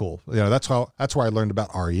cool. You know, that's where I learned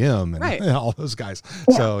about REM and all those guys.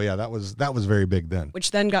 Yeah. So yeah, that was very big then.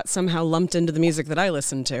 Which then got somehow lumped into the music that I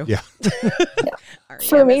listened to. Yeah.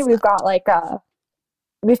 For me, we've got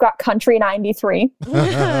Country 93,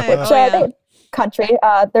 which country.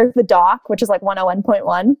 There's the Doc, which is like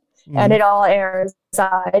 101.1, and it all airs.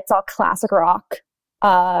 It's all classic rock.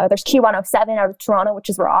 There's Q107 out of Toronto, which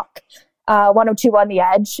is rock. 102.1 The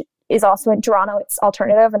Edge is also in Toronto. It's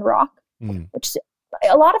alternative and rock, which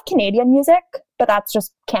a lot of Canadian music, but that's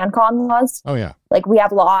just CanCon laws. Oh yeah. Like we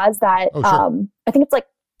have laws that I think it's like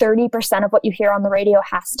 30% of what you hear on the radio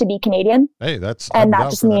has to be Canadian. Hey, that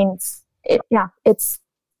just means it's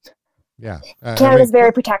yeah. Canada's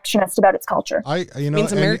very protectionist about its culture.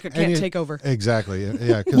 Means America can't take over. Exactly.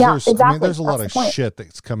 Yeah. Because there's a lot of shit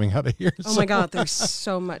that's coming out of here. Oh my God, there's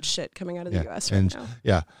so much shit coming out of the U.S. right now.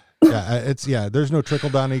 Yeah. Yeah. There's no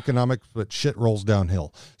trickle down economics, but shit rolls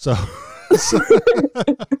downhill. So.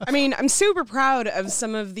 I mean, I'm super proud of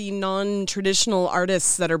some of the non-traditional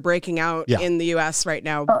artists that are breaking out in the U.S. right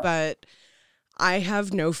now, but I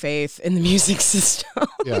have no faith in the music system.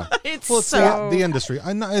 Yeah, it's the industry.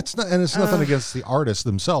 It's nothing against the artists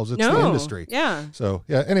themselves. It's the industry. Yeah. So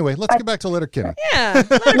yeah. Anyway, let's get back to Letterkenny. Yeah,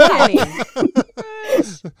 Letterkenny.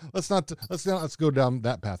 Let's go down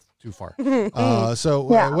that path too far.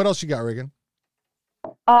 What else you got, Reagan?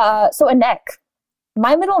 So Anek.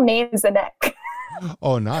 My middle name is Anek.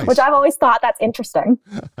 Oh, nice. Which I've always thought that's interesting.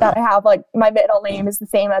 That I have like my middle name is the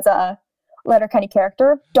same as a Letterkenny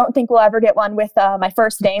character. Don't think we'll ever get one with my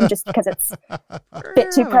first name just because it's a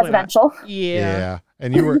bit too presidential. Yeah.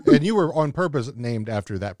 And you were on purpose named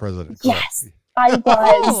after that president. Yes, I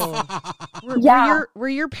was. Were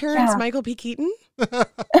your parents Michael P. Keaton?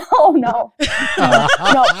 Oh no.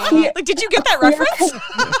 No. Did you get that reference?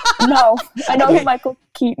 No, I know who Michael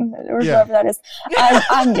Keaton or whoever that is.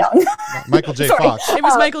 I'm young. Michael J. Fox. It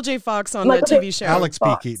was Michael J. Fox on the TV show. Alex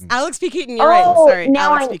P. Keaton. Alex P. Keaton. You're right. Sorry,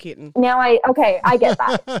 Alex P. Keaton. Now I get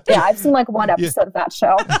that. Yeah, I've seen like one episode of that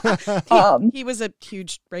show. He was a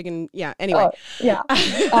huge Reagan. Yeah. Anyway.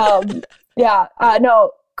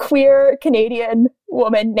 No. Queer Canadian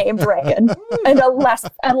woman named Reagan, and a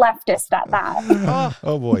leftist at that.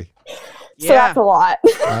 Oh boy. So that's a lot.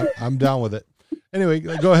 I'm down with it. Anyway,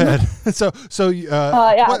 go ahead. What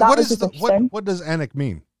does Anek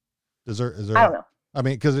mean? Is there? I don't know. I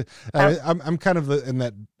mean, because I'm kind of in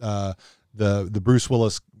that the Bruce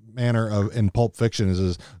Willis manner of in Pulp Fiction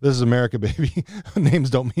is this is America, baby. Names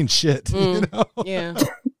don't mean shit. You know? Yeah.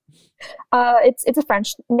 It's a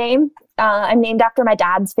French name. I'm named after my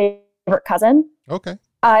dad's favorite cousin. Okay.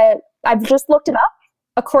 I've just looked it up.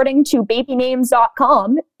 According to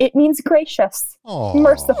babynames.com, it means gracious,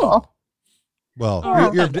 merciful.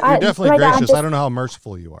 Well, you're definitely gracious. I don't know how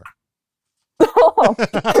merciful you are.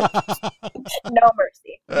 No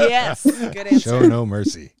mercy. Yes. Good answer. Show no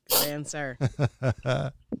mercy. Good answer.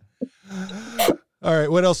 All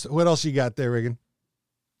right. What else you got there, Reagan?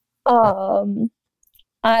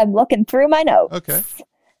 I'm looking through my notes. Okay.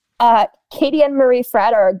 Katie and Marie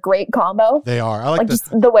Fred are a great combo. They are. I like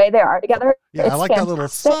just the way they are together. Yeah, I like fantastic. That little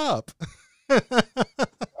sup.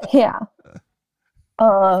 Yeah.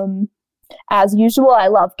 As usual, I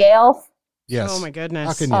love Gail. Yes. Oh my goodness.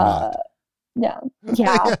 How can you not? Yeah.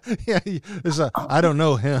 There's I don't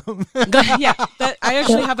know him. I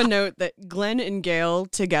actually have a note that Glenn and Gail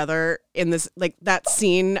together in this, like that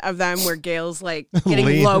scene of them where Gail's like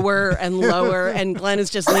getting lower and lower and Glenn is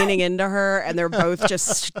just leaning into her and they're both just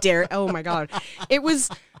staring. Oh my God. It's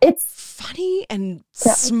funny and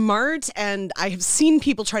smart, and I have seen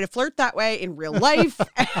people try to flirt that way in real life.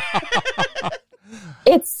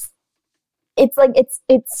 It's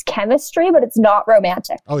chemistry, but it's not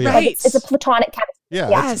romantic. Oh yeah, right. It's a platonic chemistry.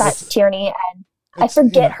 Yeah, that's Tierney and I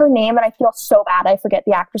forget her name, and I feel so bad. I forget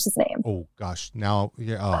the actress's name. Oh gosh, now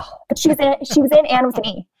yeah. But she was in Anne with an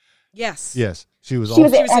E. Yes. Yes, she was in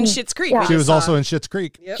and- Schitt's Creek. yeah. She was also in Schitt's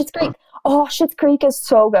Creek. Yep. Schitt's Creek. Oh, Schitt's Creek is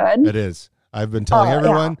so good. It is. I've been telling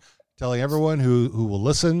Oh, everyone who will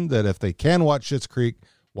listen that if they can watch Schitt's Creek,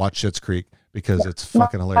 watch Schitt's Creek because it's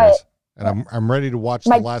fucking hilarious. And I'm ready to watch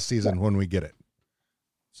the last season when we get it.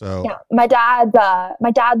 So yeah, my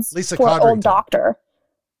dad's Lisa old Codrington. doctor.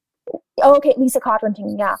 Oh, okay, Lisa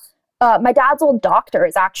Codrington. Yeah, my dad's old doctor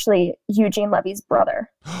is actually Eugene Levy's brother.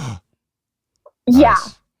 Yeah,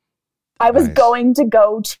 I was going to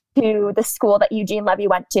go to the school that Eugene Levy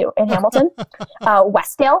went to in Hamilton,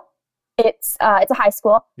 Westdale. It's a high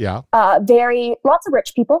school. Yeah. Lots of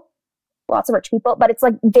rich people, but it's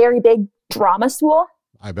like very big drama school.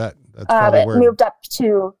 I bet that's probably It where moved up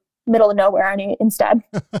to middle of nowhere instead.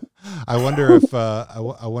 I wonder if I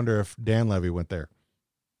wonder if Dan Levy went there.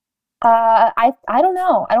 I don't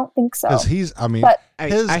know. I don't think so. Because he's, I mean, But-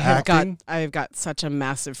 his acting. I've got such a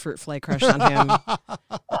massive fruit fly crush on him.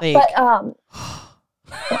 Like,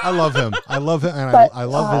 But I love him. I love him, and But, I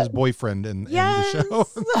love his boyfriend in the show.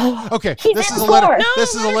 Okay, He's this in is a the letter. floor.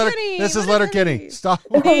 This is a letter. This is Letterkenny. Stop.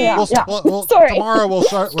 Yeah, We'll, yeah. we'll, Sorry. tomorrow we'll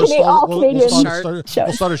start. Can they all Canadian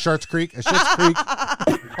We'll start a Sharks Creek, a Schitt's Creek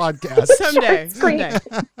podcast. someday. Schitt's Creek.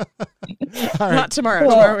 All right. Not tomorrow.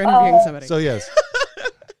 Tomorrow we're interviewing somebody. So yes,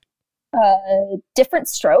 Different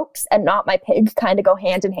Strokes and Not My Pig kind of go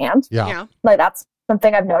hand in hand. yeah. Like that's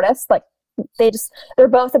something I've noticed. Like they're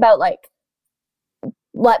both about like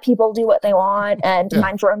let people do what they want and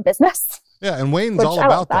mind your own business. Yeah, and Wayne's Which all I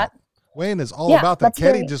love about that. Wayne is all Yeah, about that. that's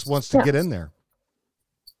Kenny very- just wants to yeah. get in there.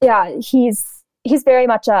 Yeah, he's very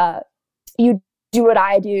much you do what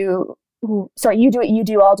I do. You do what you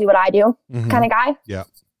do, I'll do what I do Mhm. kind of guy. Yeah.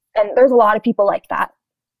 And there's a lot of people like that.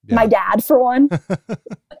 Yeah. My dad, for one.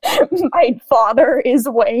 My father is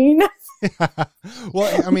Wayne.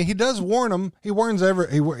 Well, I mean, he does warn them. He warns over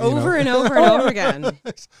and over and over again.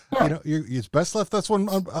 You know, it's best left this one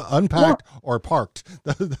unpacked or parked.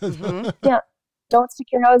 Yeah. Don't stick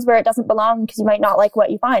your nose where it doesn't belong because you might not like what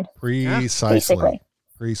you find. Precisely. Basically.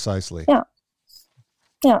 Precisely. Yeah.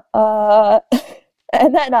 Yeah.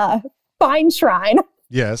 And then Fine Shrine.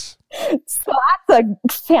 Yes, So that's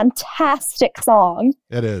a fantastic song.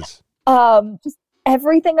 it is. Just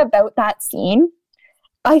everything about that scene.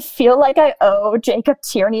 I feel like I owe Jacob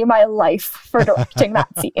Tierney my life for directing that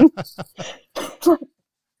scene.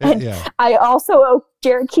 And Yeah. I also owe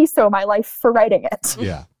Jared Kiso my life for writing it.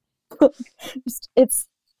 Yeah.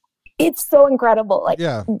 It's so incredible. Like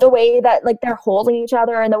Yeah. the way that like they're holding each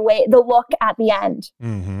other and the look at the end.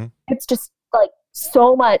 Mm-hmm. It's just like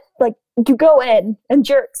so much like you go in and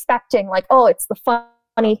you're expecting like, oh, it's the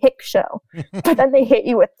funny hick show. But then they hit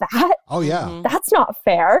you with that. Oh, yeah. That's not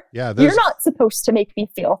fair. Yeah, You're not supposed to make me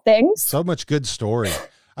feel things. So much good story.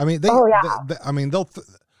 I mean,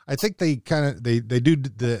 I think they kind of they do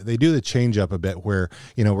the change up a bit where,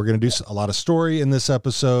 you know, we're going to do a lot of story in this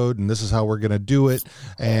episode and this is how we're going to do it,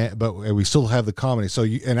 but we still have the comedy. So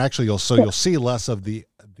you'll see less of the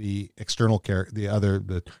external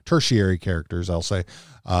the tertiary characters, I'll say,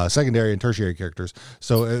 secondary and tertiary characters.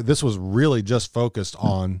 So this was really just focused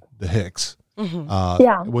on the Hicks,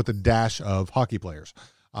 with a dash of hockey players,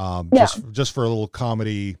 just for a little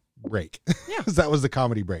comedy break. Yeah, that was the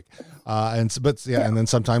comedy break, and then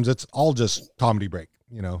sometimes it's all just comedy break,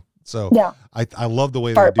 you know. So I love the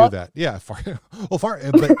way they do that. Yeah,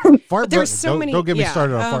 But there's so many. Don't get me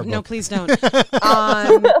started on Fart No, Book. please don't.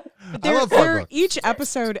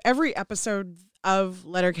 Every episode of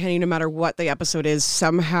Letterkenny, no matter what the episode is,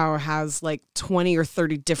 somehow has like 20 or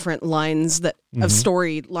 30 different lines of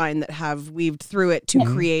storyline that have weaved through it to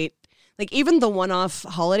create, like even the one-off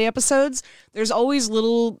holiday episodes, there's always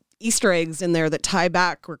little Easter eggs in there that tie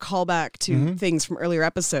back or call back to things from earlier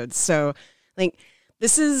episodes. So like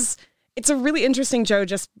it's a really interesting show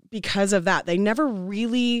just because of that. They never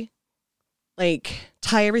really like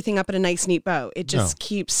tie everything up in a nice neat bow. It just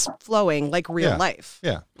keeps flowing like real life.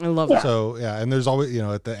 Yeah. I love that. So and there's always, you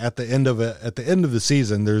know, at the end of the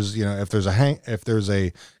season, there's, you know, if there's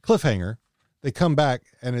a cliffhanger, they come back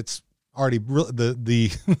and it's already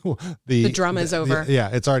the drama is over.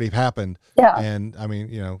 It's already happened. Yeah. And I mean,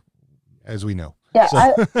 you know, as we know. Yeah, So-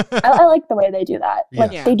 I like the way they do that.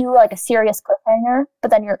 Like Yeah. they do like a serious cliffhanger,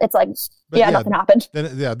 but then it's like, nothing happened.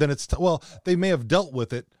 Then it's they may have dealt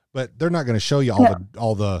with it, but they're not going to show you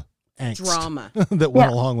all the angst Drama. that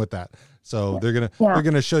went along with that. So they're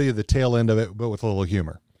gonna show you the tail end of it, but with a little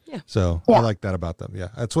humor. Yeah. So I like that about them. Yeah,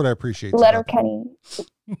 that's what I appreciate. Letterkenny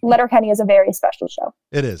is a very special show.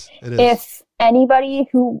 It is. It is. If anybody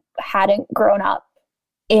who hadn't grown up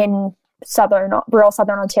in rural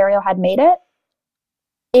Southern Ontario had made it,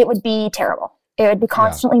 it would be terrible. It would be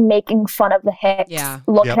constantly making fun of the Hicks. Yeah.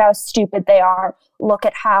 Look at how stupid they are. Look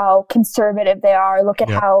at how conservative they are. Look at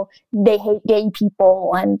how they hate gay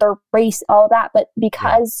people and their race, all of that. But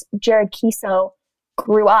because Jared Keeso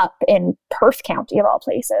grew up in Perth County, of all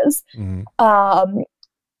places,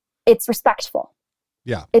 it's respectful.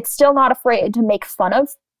 Yeah. It's still not afraid to make fun of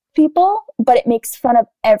people, but it makes fun of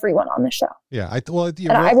everyone on the show. Yeah. I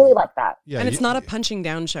really like that. Yeah, and it's not a punching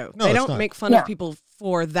down show. No, they it's don't not. make fun of people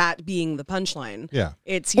for that being the punchline. Yeah.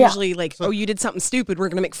 It's usually like, oh, you did something stupid. We're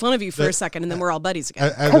going to make fun of you for a second, and then we're all buddies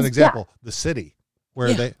again. As an example, The City,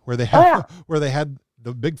 where they had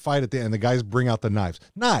the big fight at the end. The guys bring out the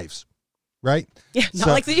knives, right? Yeah, not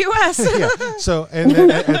like the U.S. Yeah. So and then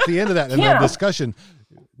at the end of that, and the discussion,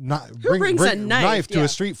 bring a knife to a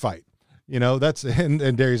street fight. You know, that's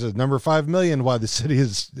and Derry says number 5 million. Why the city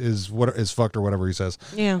is what is fucked or whatever he says.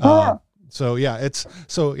 Yeah. So it's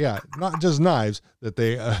not just knives that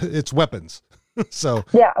they it's weapons. So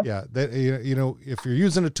you know, if you're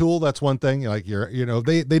using a tool, that's one thing. Like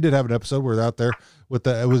they did have an episode where they're out there with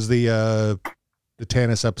the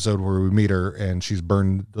Tanis episode where we meet her and she's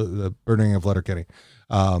burned the burning of Letterkenny,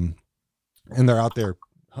 and they're out there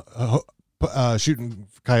shooting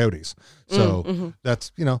coyotes. So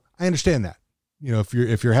that's, I understand that,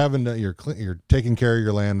 if you're having you're taking care of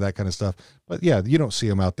your land, that kind of stuff. But yeah, you don't see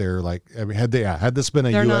them out there like, I mean, had this been a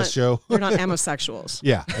U.S. show, they're not homosexuals.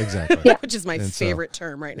 Yeah, exactly. Which is my favorite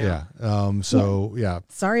term right now. Yeah.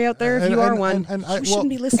 Sorry out there if you are one. You shouldn't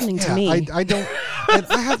be listening to me. I don't.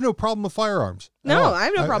 I have no problem with firearms. No, I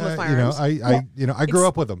have no problem with firearms. I grew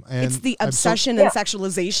up with them, and it's the obsession and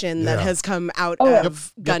sexualization that has come out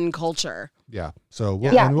of gun culture. Yeah. So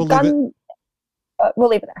we'll leave it. We'll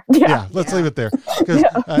leave it there. Yeah, let's leave it there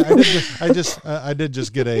because I did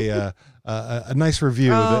just get a nice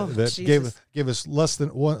review that gave us less than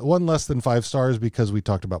one less than 5 stars because we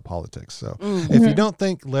talked about politics. So if you don't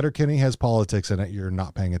think Letterkenny has politics in it, you're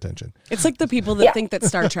not paying attention. It's like the people that think that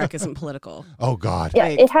Star Trek isn't political. Oh God. Yeah,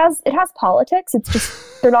 it has politics. It's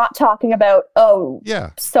just they're not talking about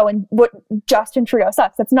what Justin Trudeau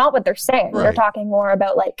sucks. That's not what they're saying. Right. They're talking more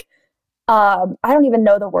about like I don't even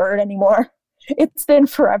know the word anymore. It's been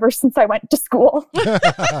forever since I went to school.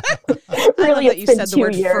 Really, it's been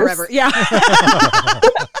 2 years. Forever. Yeah.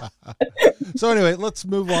 So anyway, let's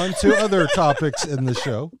move on to other topics in the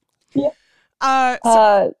show. Yeah.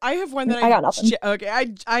 So I have one that I got nothing.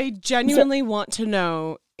 Okay, I genuinely want to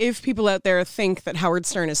know if people out there think that Howard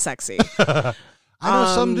Stern is sexy. I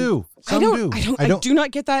know some do. I do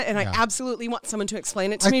not get that, and I absolutely want someone to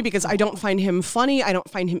explain it to me because I don't find him funny. I don't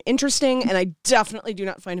find him interesting, and I definitely do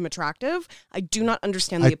not find him attractive. I do not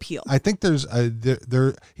understand the appeal. I think there's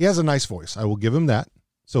he has a nice voice. I will give him that.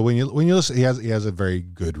 So when you listen, he has a very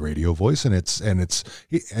good radio voice, and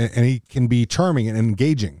he can be charming and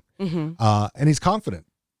engaging, and he's confident.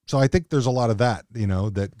 So I think there's a lot of that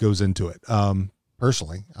that goes into it.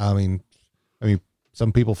 Personally, I mean.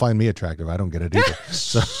 Some people find me attractive. I don't get it either.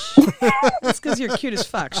 So it's because you're cute as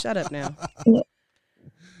fuck. Shut up now.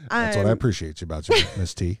 That's what I appreciate you about you,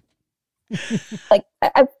 Miss T. Like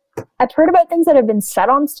I've heard about things that have been said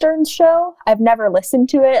on Stern's show. I've never listened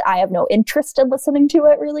to it. I have no interest in listening to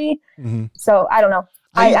it, really. Mm-hmm. So I don't know.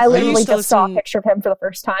 I literally just saw a picture of him for the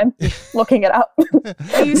first time, looking it up.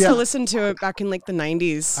 I used to listen to it back in like the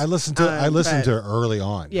 90s. I listened to it early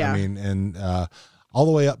on. Yeah. I mean, and all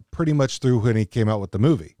the way up pretty much through when he came out with the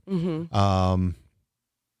movie. Mm-hmm.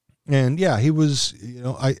 And yeah, he was,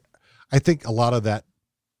 I think a lot of that,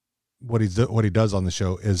 what he does on the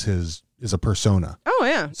show is a persona. Oh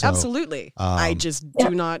yeah, so, absolutely. I just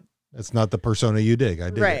do not. It's not the persona you dig. I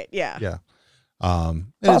dig. Right. Yeah. Yeah.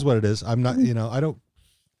 It is what it is. I'm not, I don't.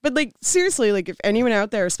 But like, seriously, like if anyone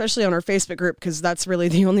out there, especially on our Facebook group, because that's really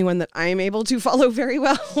the only one that I'm able to follow very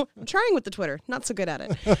well. I'm trying with the Twitter, not so good at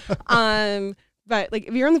it. But like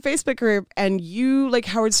if you're in the Facebook group and you like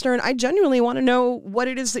Howard Stern, I genuinely want to know what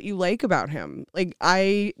it is that you like about him. Like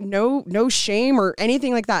no shame or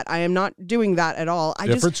anything like that. I am not doing that at all.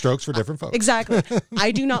 Different strokes for different folks. Exactly.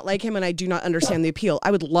 I do not like him and I do not understand the appeal. I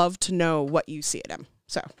would love to know what you see in him.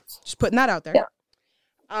 So just putting that out there.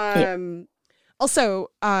 Yeah. Also,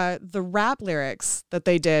 the rap lyrics that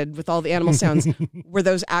they did with all the animal sounds, were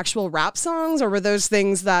those actual rap songs or were those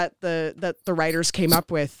things that the writers came up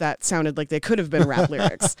with that sounded like they could have been rap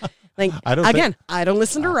lyrics? Like, I don't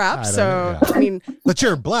listen to rap, I mean... But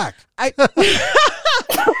you're black. I know,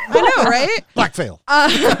 right? Black fail.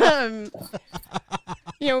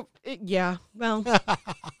 Yeah, well...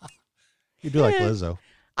 You do like Lizzo.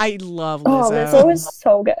 I love Lizzo. Oh, Lizzo is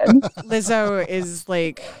so good. Lizzo is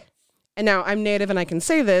like... And now I'm Native and I can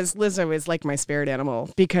say this, Lizzo is like my spirit animal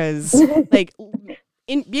because like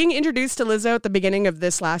in being introduced to Lizzo at the beginning of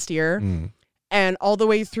this last year and all the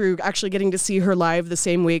way through actually getting to see her live the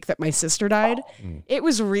same week that my sister died, it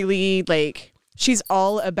was really like, she's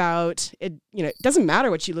all about it. You know, it doesn't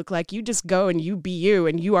matter what you look like. You just go and you be you,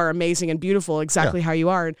 and you are amazing and beautiful exactly how you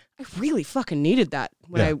are. And I really fucking needed that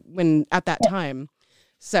when at that time.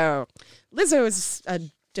 So Lizzo is a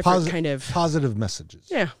different kind of positive messages.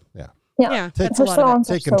 Yeah.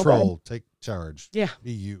 Take control. Take charge. Yeah.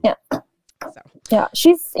 Be you. Yeah. Yeah.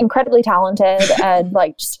 She's incredibly talented and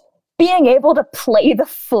like just being able to play the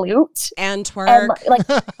flute and twerk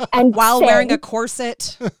and while sing, wearing a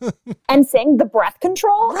corset and sing the breath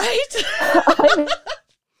control. Right.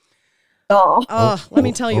 Let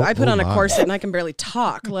me tell you, I put on a corset and I can barely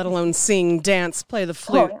talk, let alone sing, dance, play the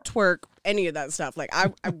flute, twerk, any of that stuff. Like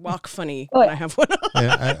I walk funny when I have one on.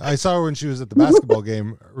 Yeah, I saw her when she was at the basketball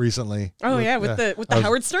game recently. Oh with the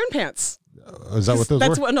Howard Stern pants. Is that what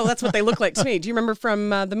those were? No, that's what they look like to me. Do you remember from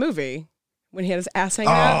the movie when he had his ass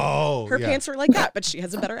hanging out? Her pants were like that, but she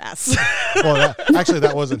has a better ass. Well, actually,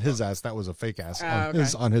 that wasn't his ass. That was a fake ass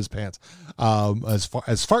on his pants.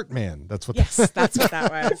 As Fart Man, that's what. Yes, that's what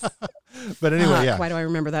that was. But anyway, why do I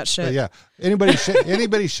remember that shit? But yeah,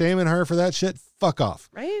 anybody shaming her for that shit, fuck off.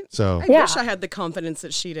 Right? So I wish I had the confidence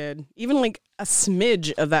that she did, even like a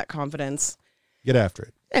smidge of that confidence. Get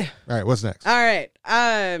after it. All right, what's next? All right.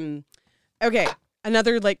 Okay.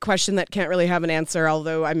 Another like question that can't really have an answer,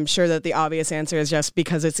 although I'm sure that the obvious answer is just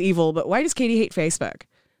because it's evil. But why does Katie hate Facebook?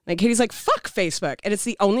 Like Katie's like, fuck Facebook. And it's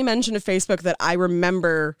the only mention of Facebook that I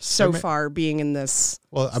remember so far being in this.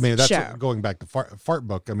 Well, I mean, that's show. Going back to fart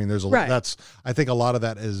book. I mean, there's a right. I think a lot of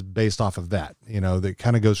that is based off of that, you know, that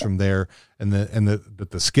kind of goes from there and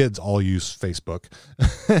the skids all use Facebook.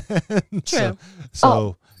 True.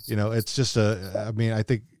 So, you know, it's just I mean, I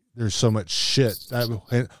think there's so much shit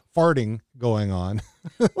farting going on.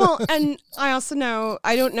 Well, and I also know,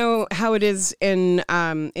 I don't know how it is in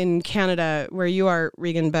Canada where you are,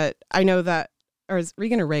 Regan, but I know that, or is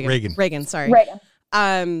Regan or Reagan? Reagan, sorry. Reagan.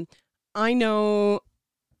 I know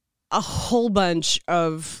a whole bunch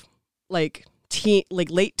of like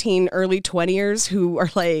late teen, early 20ers who are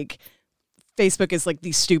like, Facebook is like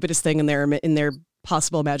the stupidest thing in their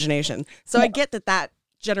possible imagination. So I get that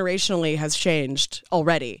generationally has changed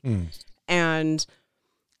already.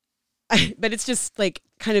 But it's just like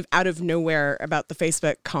kind of out of nowhere about the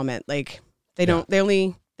Facebook comment. Like they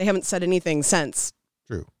haven't said anything since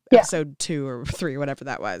episode 2 or 3 or whatever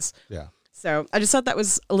that was. Yeah. So I just thought that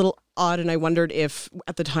was a little odd. And I wondered if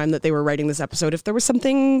at the time that they were writing this episode, if there was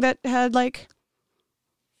something that had like,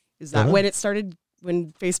 is that when it started?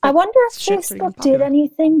 When Facebook, I wonder if Facebook did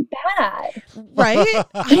anything bad. Right?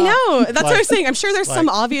 I know. That's what I was saying. I'm sure there's some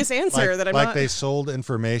obvious answer that I'm not. Like they sold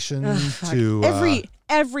information to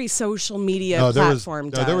every social media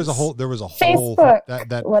platform. There was a whole. Facebook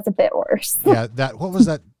that was a bit worse. Yeah. What was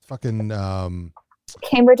that fucking?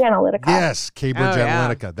 Cambridge Analytica. Yes, Cambridge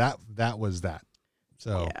Analytica. That was that.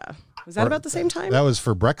 So yeah, was that about the same time? That was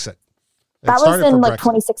for Brexit. That was in like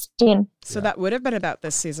 2016. So that would have been about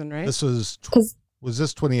this season, right? This was. Was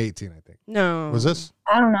this 2018, I think? No. Was this?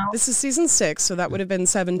 I don't know. This is season 6, so that would have been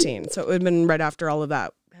 17. So it would have been right after all of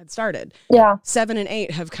that had started. Yeah. 7 and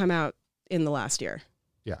 8 have come out in the last year.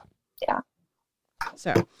 Yeah. Yeah.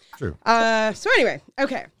 So. True. So anyway,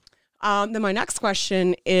 okay. Then my next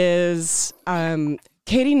question is,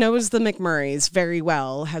 Katie knows the McMurrays very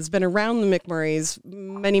well, has been around the McMurrays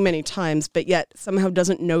many, many times, but yet somehow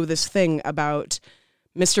doesn't know this thing about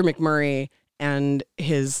Mr. McMurray and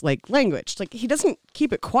his like language. Like he doesn't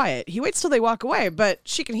keep it quiet. He waits till they walk away, but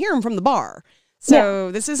she can hear him from the bar.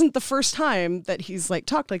 So this isn't the first time that he's like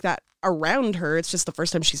talked like that around her. It's just the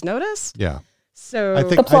first time she's noticed. Yeah. So I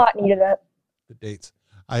think the plot needed it. The dates.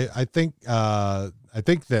 I think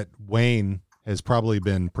that Wayne has probably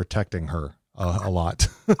been protecting her a lot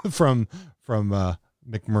from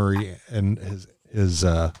McMurray and his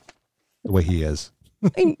the way he is.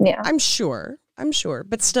 I'm sure,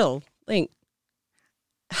 but still, like,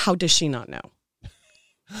 how does she not know?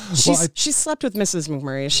 She's slept with Mrs.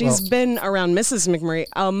 McMurray. She's been around Mrs. McMurray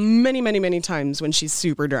many, many, many times when she's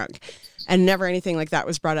super drunk, and never anything like that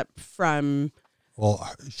was brought up from. Well,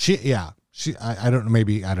 I don't know.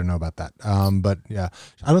 Maybe I don't know about that. But yeah,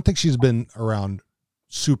 I don't think she's been around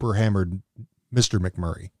super hammered Mr.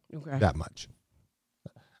 McMurray that much.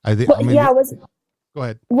 Go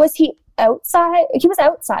ahead. Was he outside? He was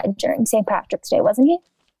outside during St. Patrick's Day, wasn't he?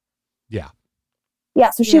 Yeah. Yeah,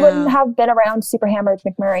 so she wouldn't have been around Super Hammered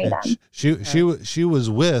McMurray then. She was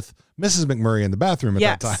with Mrs. McMurray in the bathroom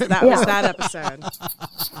at that time. That was that episode.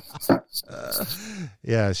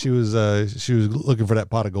 Yeah, she was looking for that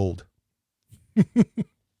pot of gold.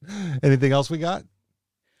 Anything else we got?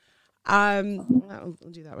 We'll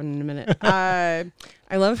do that one in a minute. I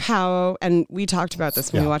love how, and we talked about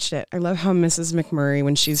this when we watched it. I love how Mrs. McMurray,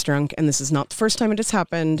 when she's drunk, and this is not the first time it has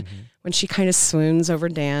happened, when she kind of swoons over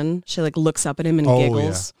Dan, she like looks up at him and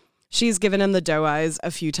giggles. Yeah. She's given him the doe eyes a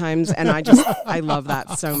few times, and I love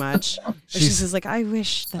that so much. She's just like, I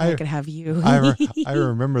wish that I could have you. I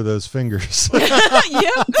remember those fingers.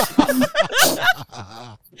 Yep.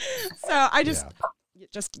 So I just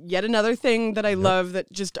yet another thing that I love,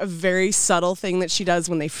 that just a very subtle thing that she does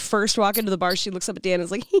when they first walk into the bar. She looks up at Dan and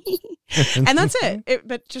is like, and that's it.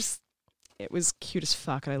 It was cute as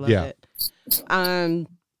fuck, and I loved it.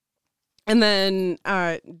 And then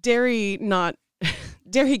Derry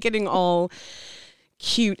getting all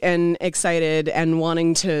cute and excited and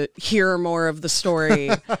wanting to hear more of the story.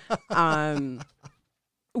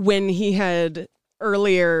 When he had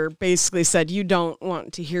earlier basically said, you don't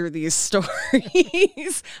want to hear these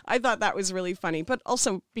stories. I thought that was really funny, but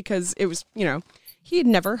also because it was, he had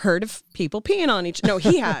never heard of people peeing on each. No,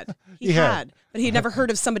 he had. He had. But he'd never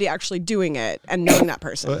heard of somebody actually doing it and knowing that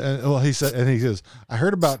person. Well, he says, I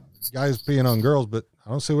heard about guys peeing on girls, but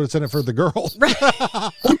I don't see what's in it for the girls. Right.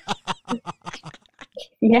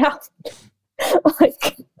 Yeah.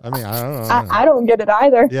 I mean, I don't know. I don't get it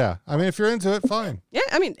either. Yeah. I mean, if you're into it, fine. Yeah.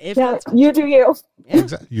 I mean, you do you. Yeah.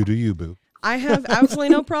 Exactly. You do you, boo. I have absolutely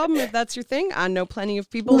no problem if that's your thing. I know plenty of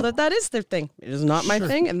people that is their thing. It is not my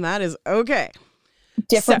thing, and that is okay.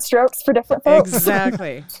 Different strokes for different folks.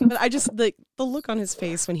 Exactly. But I just the look on his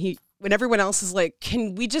face when everyone else is like,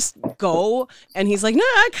 can we just go? And he's like, no,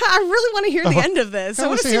 I really want to hear the end of this. I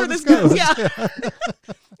want to see where this goes. Yeah.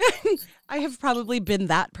 I have probably been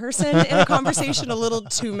that person in a conversation a little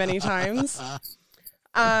too many times.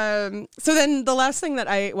 So then the last thing that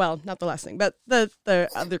not the last thing, but the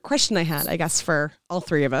other question I had, I guess, for all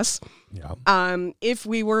three of us. Yeah. If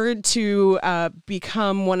we were to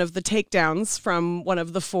become one of the takedowns from one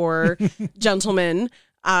of the four gentlemen,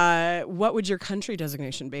 what would your country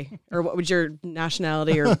designation be? Or what would your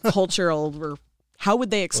nationality or cultural, or how would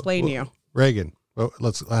they explain you? Reagan, well,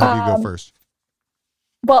 let's have you go first.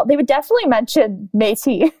 Well, they would definitely mention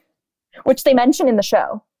Métis, which they mention in the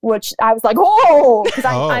show, which I was like, oh, because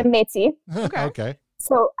I'm Métis. Okay.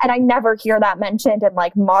 So, and I never hear that mentioned in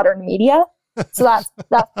like modern media. So that's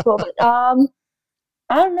cool. But I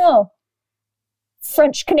don't know.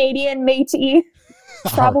 French Canadian Métis,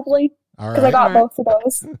 probably. Because I got both of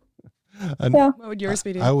those. Yeah. What would yours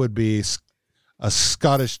be? I would be a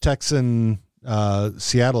Scottish Texan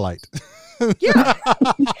Seattleite. Yeah.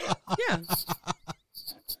 Yeah.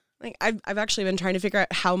 Like I've actually been trying to figure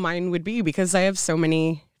out how mine would be, because I have so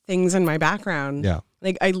many things in my background. Yeah.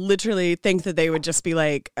 Like I literally think that they would just be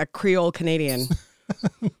like a Creole Canadian.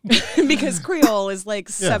 Because Creole is like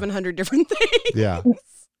 700 different things. Yeah.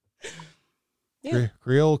 Yeah.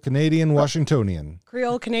 Creole Canadian Washingtonian.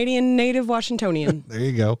 Creole Canadian Native Washingtonian. There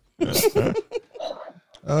you go.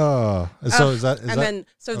 So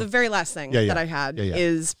the very last thing that I had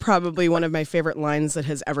is probably one of my favorite lines that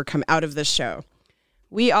has ever come out of this show.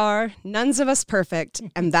 We are nones of us perfect,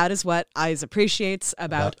 and that is what Eyes appreciates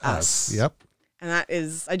about us. Yep. And that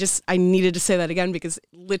is, I needed to say that again because it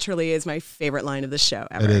literally is my favorite line of the show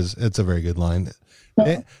ever. It is. It's a very good line.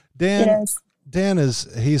 Dan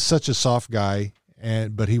he's such a soft guy,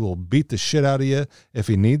 but he will beat the shit out of you if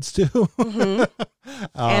he needs to. Mm-hmm.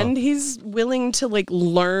 And he's willing to like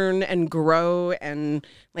learn and grow and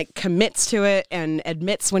like commits to it and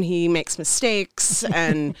admits when he makes mistakes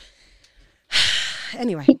and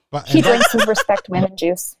anyway. He drinks his respect women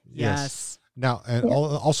juice. Yes. Now, and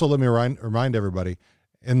also let me remind everybody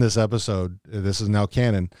in this episode, this is now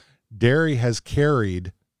canon, Derry has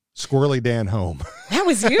carried Squirrely Dan home. That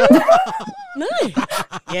was you? Nice.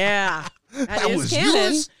 Yeah. That is canon.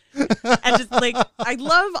 Yours? And just like, I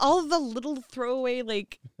love all the little throwaway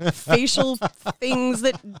like facial things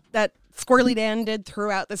that Squirrely Dan did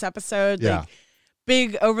throughout this episode. Yeah. Like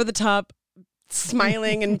big over the top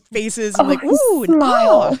smiling and faces and like, ooh,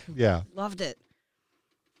 smile. Yeah. Loved it.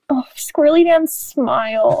 Oh, Squirrely Dan's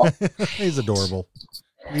smile. He's adorable.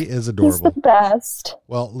 He is adorable. He's the best.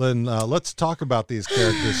 Well, then let's talk about these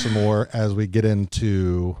characters some more as we get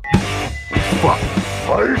into...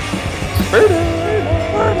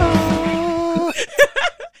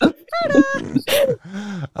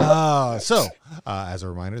 As a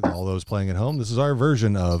reminder, to all those playing at home, this is our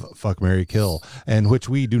version of Fuck, Marry, Kill, in which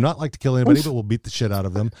we do not like to kill anybody, but we'll beat the shit out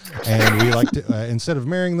of them. And we like to, instead of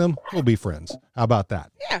marrying them, we'll be friends. How about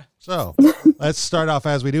that? Yeah. So let's start off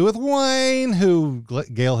as we do with Wayne, who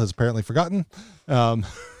Gail has apparently forgotten.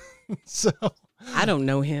 So I don't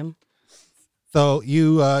know him. So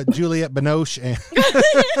you, Juliette Binoche and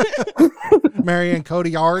Marianne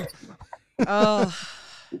Cotillard. Oh,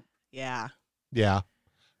 yeah. Yeah.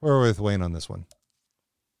 We're with Wayne on this one.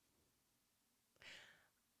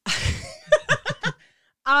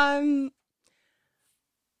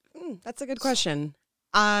 That's a good question.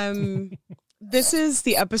 This is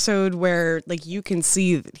the episode where like you can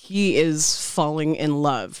see that he is falling in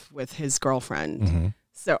love with his girlfriend. Mm-hmm.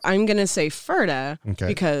 So I'm going to say Ferda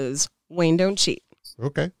because Wayne don't cheat.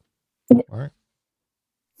 Okay. All right.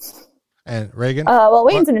 And Reagan? Well,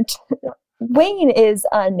 Wayne is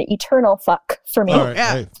an eternal fuck for me. All right.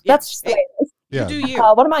 Hey. That's just the way it is. Yeah. You do you.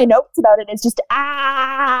 One of my notes about it is just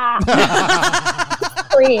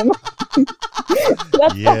scream.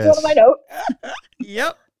 That's one of my notes.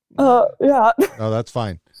 Yep. Yeah. Oh, that's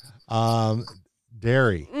fine.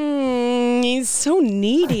 Derry. He's so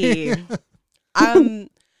needy.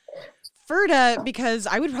 Ferda, because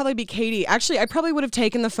I would probably be Katie. Actually, I probably would have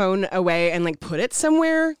taken the phone away and like put it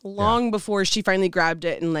somewhere long before she finally grabbed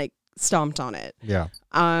it and like stomped on it. Yeah.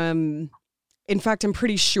 In fact, I'm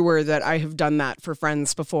pretty sure that I have done that for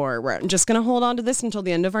friends before, where I'm just going to hold on to this until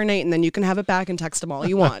the end of our night, and then you can have it back and text them all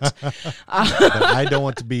you want. But I don't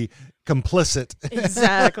want to be complicit.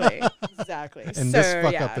 Exactly. And this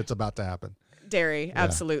fuck up that's about to happen. Derry,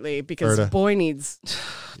 absolutely, because Ferda. boy needs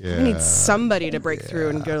somebody to break through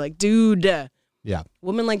and go like, dude. Yeah.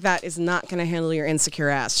 Woman like that is not going to handle your insecure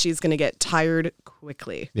ass. She's going to get tired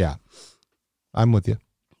quickly. Yeah. I'm with you.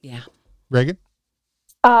 Yeah. Reagan?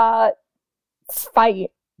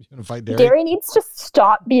 Fight. You gonna fight Derry? Derry needs to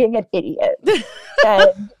stop being an idiot.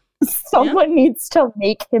 And someone needs to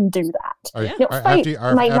make him do that. Fight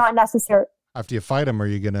might not necessarily. After you fight him, are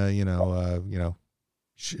you gonna,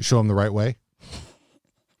 show him the right way?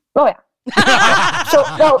 Oh yeah.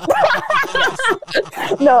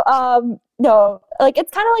 No. Like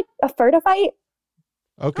it's kind of like a Ferda fight.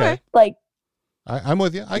 Okay. Like I'm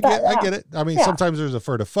with you. I get it. I mean, sometimes there's a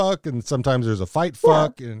Ferda fuck, and sometimes there's a fight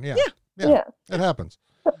fuck, and yeah, it happens.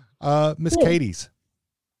 Miss Katie's.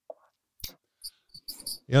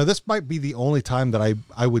 This might be the only time that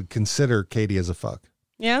I would consider Katie as a fuck.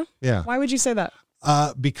 Yeah. Yeah. Why would you say that?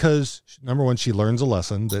 Because number one, she learns a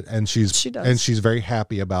lesson she does. And she's very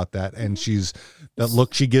happy about that. And that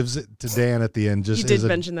look she gives it to Dan at the end. Just you did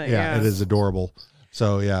mention that. Yeah, it is adorable.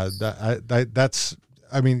 So yeah,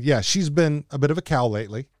 she's been a bit of a cow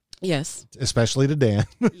lately. Yes. Especially to Dan.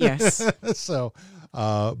 Yes. So,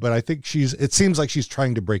 but I think it seems like she's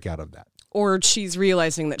trying to break out of that. Or she's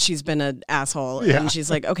realizing that she's been an asshole and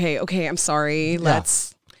she's like, okay, I'm sorry.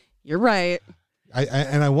 You're right.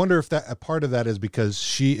 I wonder if that a part of that is because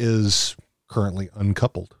she is currently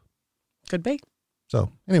uncoupled. Could be.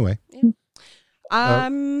 So anyway,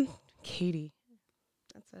 Katie.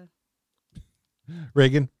 That's a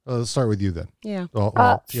Reagan. Let's start with you then. Yeah.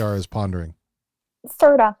 While Tiara is pondering.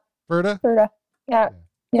 Ferda. Yeah.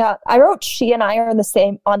 I wrote she and I are on the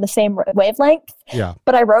same wavelength. Yeah.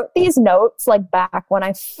 But I wrote these notes like back when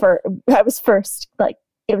it was first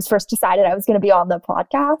decided I was going to be on the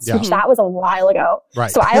podcast, which that was a while ago.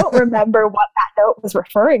 Right. So I don't remember what that note was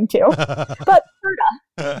referring to. But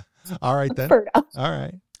Ferda. All right then. Ferda. All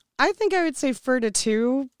right. I think I would say Ferda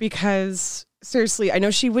too, because seriously, I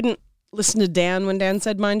know she wouldn't listen to Dan when Dan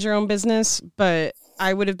said mind your own business, but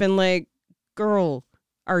I would have been like, girl,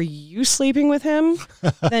 are you sleeping with him?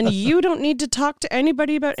 Then you don't need to talk to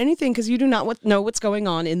anybody about anything because you do not know what's going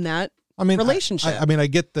on in that relationship. I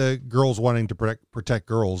get the girls wanting to protect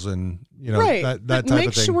girls and, that type of thing.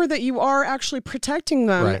 Make sure that you are actually protecting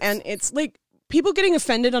them. Right. And it's like people getting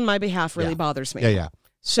offended on my behalf really bothers me. Yeah.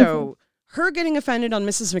 So her getting offended on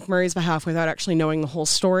Mrs. McMurray's behalf without actually knowing the whole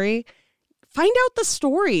story. Find out the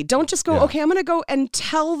story. Don't just go, okay, I'm going to go and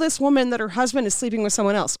tell this woman that her husband is sleeping with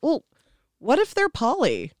someone else. Well, what if they're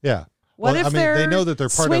poly? Yeah. What if they're they know that they're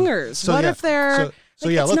part swingers? Of, if they're... So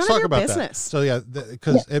let's talk about business. that. So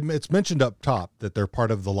because it's mentioned up top that they're part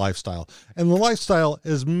of the lifestyle, and the lifestyle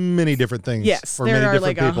is many different things. Yes, for there many are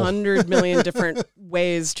different like people. 100 million different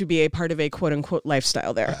ways to be a part of a quote unquote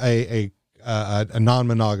lifestyle. There, a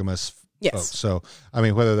non-monogamous. Yes. Folks. So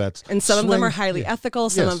whether that's some of them are highly ethical,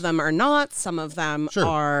 some of them are not, some of them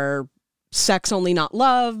are sex only, not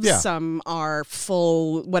love. Yeah. Some are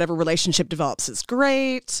full, whatever relationship develops is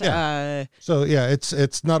great. Yeah.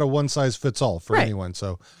 It's not a one size fits all for anyone.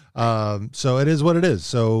 So it is what it is.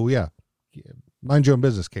 So Mind your own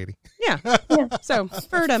business, Katie. Yeah. So,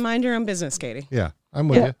 Ferda, mind your own business, Katie. Yeah, I'm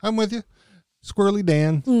with you. I'm with you. Squirrely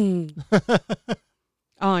Dan.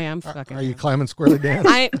 Oh, yeah, I'm fucking. Are you climbing Squirrely Dan?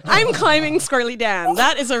 I'm climbing Squirrely Dan.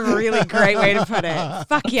 That is a really great way to put it.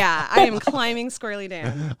 Fuck yeah, I am climbing Squirrely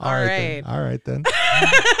Dan. All right. All right then.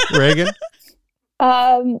 Reagan.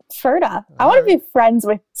 Ferda. I want to be friends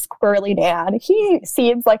with Squirrely Dan. He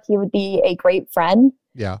seems like he would be a great friend.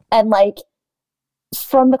 Yeah. And like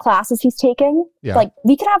from the classes he's taking, like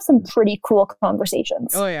we could have some pretty cool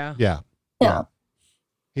conversations. Oh yeah. Yeah.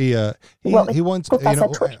 He wants Professor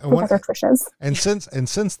Trisha's. And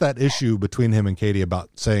since that issue between him and Katie about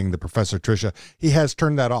saying the Professor Trisha, he has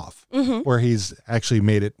turned that off, where he's actually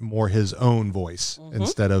made it more his own voice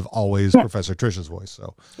instead of always Professor Trisha's voice.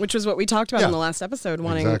 So, which was what we talked about in the last episode,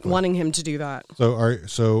 wanting him to do that. So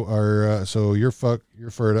you're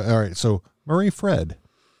Ferda. All right. So Marie Fred.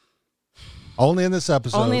 Only in this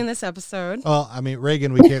episode. Well, I mean,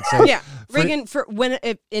 Reagan, we can't say. Yeah, Reagan,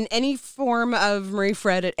 in any form of Marie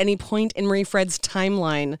Fred at any point in Marie Fred's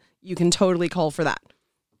timeline, you can totally call for that.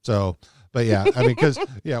 So, but yeah, I mean, because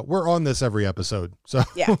we're on this every episode, so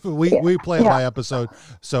we play it by episode.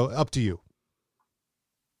 So up to you.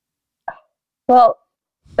 Well,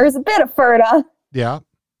 there's a bit of Ferda. Yeah.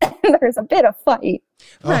 And there's a bit of fight.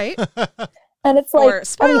 Right. And it's like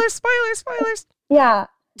spoilers. Yeah.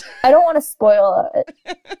 I don't want to spoil it,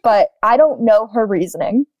 but I don't know her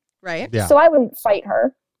reasoning. Right. Yeah. So I wouldn't fight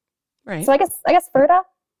her. Right. So I guess Ferda.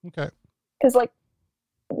 Okay. Because like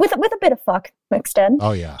with a bit of fuck mixed in.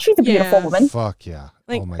 Oh yeah. She's a beautiful woman. Fuck yeah.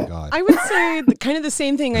 Oh my God. I would say kind of the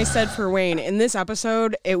same thing I said for Wayne. In this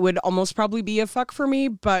episode, it would almost probably be a fuck for me,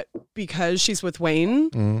 but because she's with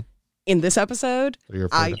Wayne in this episode,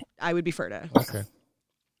 I would be Ferda. Okay.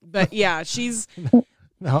 But yeah, she's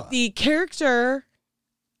the character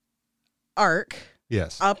arc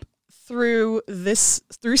up through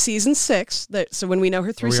season 6 so when we know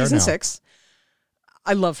her through season 6,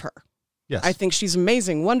 I love her. Yes. I think she's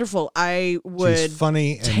amazing, wonderful. I would she's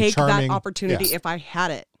funny and take charming. that opportunity if I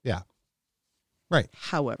had it. Yeah. Right.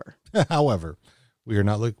 However, we're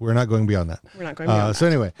not going beyond that. We're not going beyond so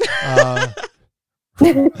anyway,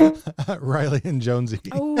 Riley and Jonesy.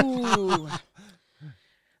 Oh.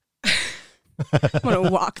 I'm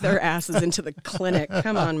gonna walk their asses into the clinic.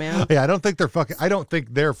 Come on, man. Yeah, I don't think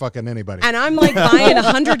they're fucking anybody. And I'm like buying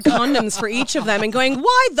 100 condoms for each of them and going,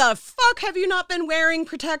 why the fuck have you not been wearing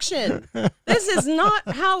protection? This is not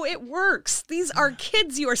how it works. These are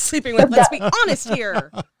kids you are sleeping with. Let's be honest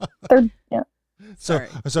here. So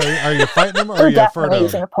are you fighting them or are you a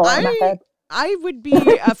Ferda? I would be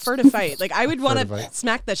a Ferda fight. Like, I would want to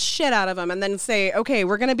smack the shit out of them and then say, okay,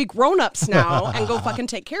 we're going to be grown-ups now and go fucking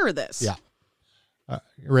take care of this. Yeah.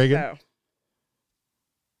 Reagan?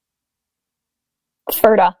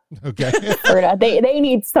 Ferda. Okay. Ferda. They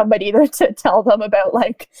need somebody to tell them about,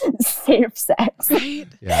 like, safe sex. Right?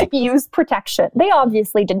 Yeah. Use protection. They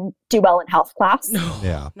obviously didn't do well in health class. No.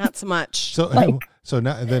 Yeah. Not so much. So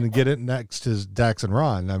now, then get it next is Dax and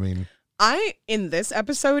Ron. I mean... in this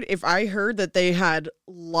episode, if I heard that they had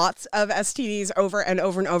lots of STDs over and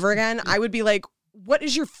over and over again, I would be like, what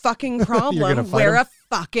is your fucking problem? Wear a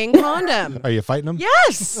fucking condom. Are you fighting them?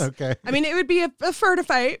 Yes. Okay. I mean, it would be a Ferda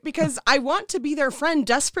fight because I want to be their friend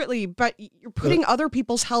desperately, but you're putting other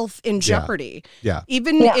people's health in jeopardy. Yeah.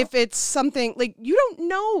 Even if it's something like you don't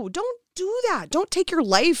know. Don't do that. Don't take your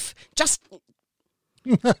life. Just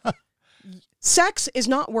sex is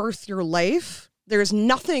not worth your life. There's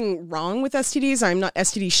nothing wrong with STDs. I'm not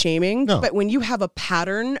STD shaming, but when you have a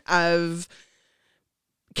pattern of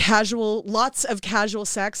lots of casual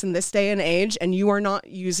sex in this day and age, and you are not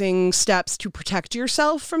using steps to protect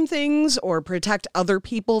yourself from things or protect other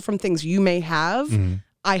people from things you may have,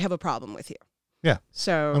 I have a problem with you. Yeah.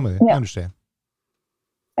 So I'm with you. I understand.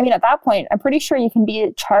 I mean, at that point, I'm pretty sure you can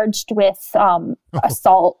be charged with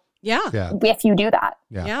assault. Yeah. If you do that.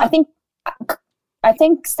 Yeah. I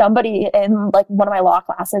think somebody in like one of my law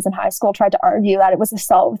classes in high school tried to argue that it was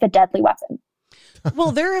assault with a deadly weapon.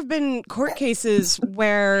 Well, there have been court cases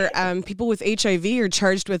where people with HIV are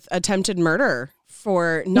charged with attempted murder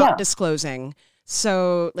for not disclosing.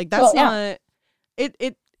 So, like, that's not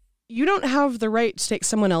it. You don't have the right to take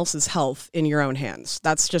someone else's health in your own hands.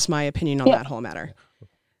 That's just my opinion on that whole matter.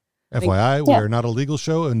 FYI, we are not a legal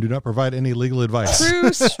show and do not provide any legal advice.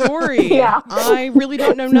 True story. I really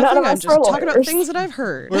don't know nothing. I'm just talking about things that I've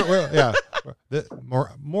heard.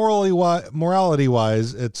 Morality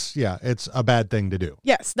wise, it's a bad thing to do.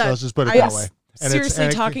 Yes, let's just put it that way. And seriously,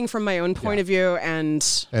 talking from my own point of view,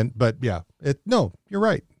 but you're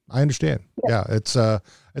right. I understand. Yeah, it's a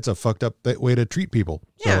fucked up way to treat people.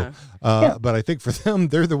 Yeah. So, but I think for them,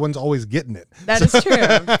 they're the ones always getting it. That is true.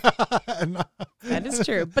 That is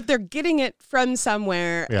true. But they're getting it from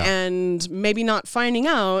somewhere and maybe not finding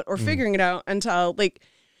out or figuring it out until they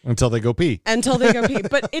go pee.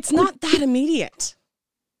 But it's not that immediate.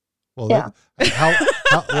 Well,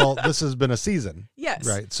 well, this has been a season. Yes.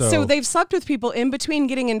 Right. So they've slept with people in between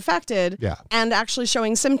getting infected and actually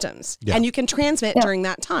showing symptoms. Yeah. And you can transmit during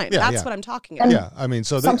that time. Yeah, That's what I'm talking about. Yeah. I mean,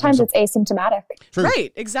 so sometimes it's asymptomatic. True.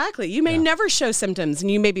 Right. Exactly. You may never show symptoms and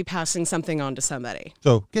you may be passing something on to somebody.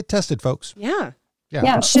 So get tested, folks. Yeah.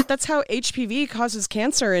 Yeah. And shit, that's how HPV causes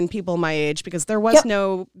cancer in people my age because there was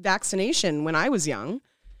no vaccination when I was young.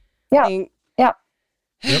 Yeah. Yep.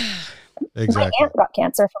 Exactly. My aunt got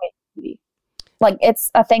cancer from HPV. Like, it's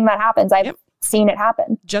a thing that happens. I've seen it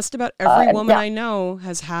happen. Just about every woman I know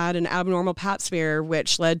has had an abnormal Pap smear,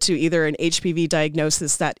 which led to either an HPV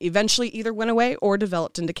diagnosis that eventually either went away or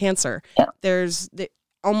developed into cancer. Yeah. There's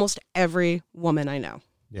almost every woman I know.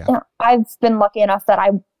 Yeah. I've been lucky enough that I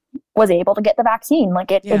was able to get the vaccine. Like,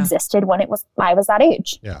 it existed when I was that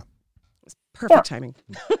age. Yeah. Perfect timing.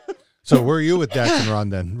 So where are you with Dax and Ron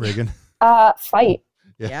then, Reagan? Fight.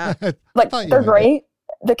 Yeah. Like, they're great.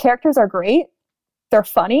 The characters are great. They're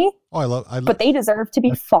funny. Oh, but they deserve to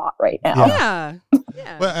be fought right now.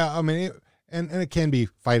 Yeah. Well, I mean, and it can be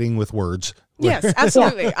fighting with words. Yes,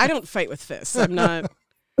 absolutely. I don't fight with fists. I'm not.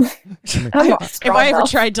 I'm not if I ever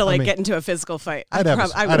tried to get into a physical fight, I'd have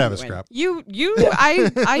a win. scrap.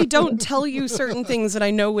 I don't tell you certain things that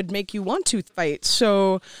I know would make you want to fight.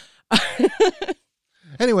 So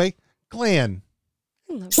anyway, Glenn.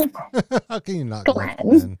 How can you not like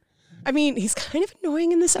Glenn? I mean, he's kind of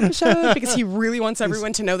annoying in this episode because he really wants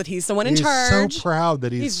everyone to know that he's the one in charge. He's so proud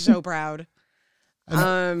that he's so proud.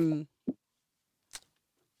 I'm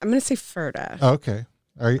going to say Ferda. Okay.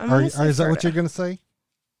 Is that what you're going to say?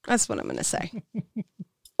 That's what I'm going to say.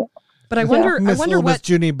 But I wonder what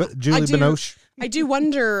Julie Binoche. I do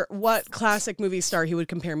wonder what classic movie star he would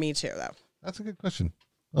compare me to, though. That's a good question.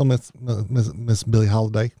 Oh, Miss Billie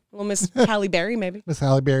Holiday. Well, Miss Halle Berry, maybe. Miss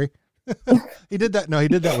Halle Berry. He did that. No, he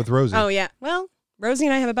did that with Rosie. Oh yeah. Well, Rosie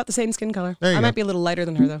and I have about the same skin color. I might be a little lighter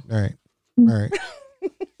than her though. All right.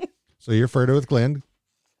 So you're Ferda with Glenn.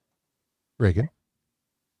 Reagan.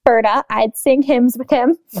 Ferda, I'd sing hymns with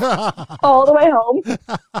him all the way home.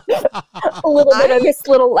 A little bit of this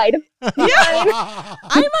little light. Yeah, I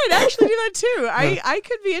might actually do that too. I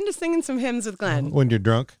could be into singing some hymns with Glenn. When you're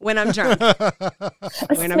drunk? When I'm drunk.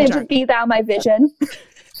 When I'm drunk. Be thou my vision.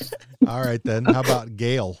 All right then. How about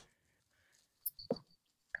Gail?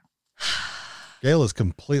 Gail is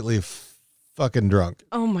completely fucking drunk.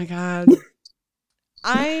 Oh my God.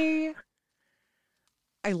 I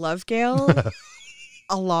love Gail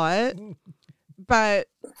a lot, but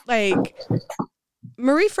like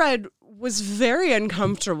Marie Fred was very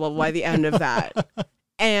uncomfortable by the end of that.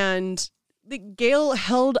 And Gail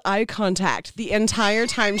held eye contact the entire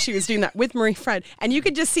time she was doing that with Marie Fred. And you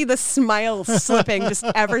could just see the smile slipping just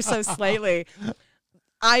ever so slightly.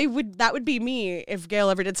 That would be me if Gail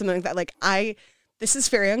ever did something like that. Like this is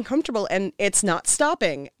very uncomfortable and it's not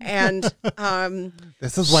stopping. And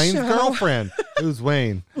this is Wayne's girlfriend. Who's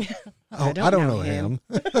Wayne? I don't know him.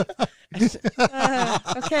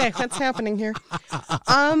 Okay, what's happening here?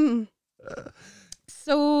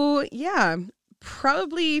 So yeah,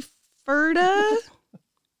 probably Ferda.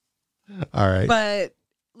 All right. But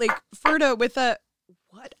like Ferda with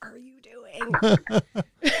what are you doing?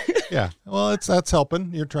 Yeah. Well, that's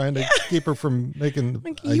helping. You're trying to keep her from making.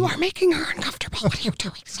 You are making her uncomfortable. What are you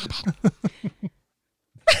doing? Stop it.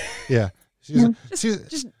 Yeah.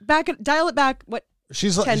 Just dial it back. What?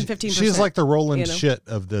 She's 10-15%. She's like the Roland shit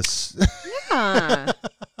of this. Yeah.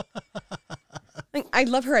 I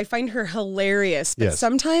love her. I find her hilarious. But yes.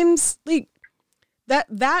 Sometimes like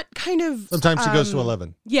that kind of sometimes she goes to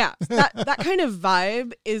 11. Yeah. That kind of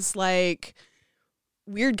vibe is like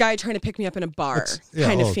weird guy trying to pick me up in a bar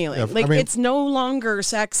kind of feeling. Yeah, it's no longer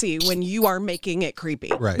sexy when you are making it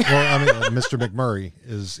creepy. Right. Well, I mean, Mr. McMurray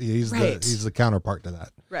he's the counterpart to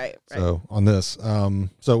that. Right. So on this,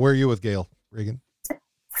 so where are you with Gail, Reagan?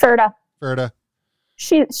 Ferda.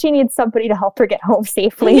 She needs somebody to help her get home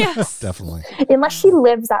safely. Yes. Definitely. Unless she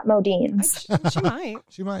lives at Modine's. She might.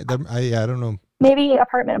 She might. I don't know. Maybe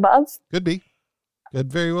apartment above. Could be.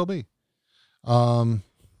 Could very well be.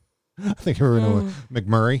 I think everyone knows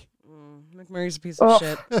McMurray. McMurray's a piece of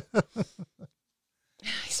shit.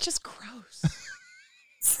 He's just gross.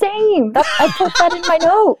 Same. I put that in my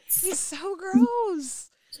notes. He's so gross.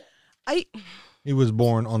 He was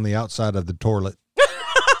born on the outside of the toilet.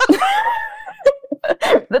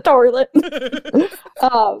 the toilet.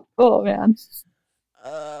 Oh man.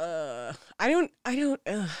 I don't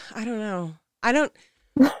know. I don't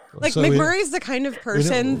like So McMurray's the kind of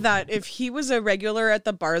person that if he was a regular at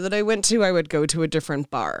the bar that I went to, I would go to a different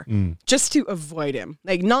bar just to avoid him.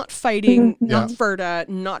 Like not fighting, not Ferda,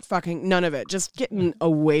 not fucking, none of it. Just getting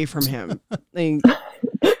away from him. Like,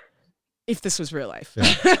 if this was real life.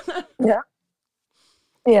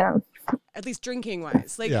 Yeah. At least drinking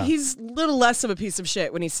wise. Like he's a little less of a piece of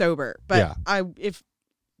shit when he's sober. But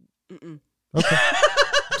Okay.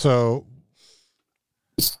 So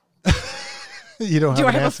you don't have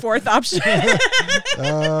I have a fourth option?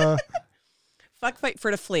 Fuck, fight,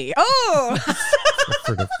 for to flee. Oh!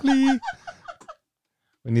 For to flee.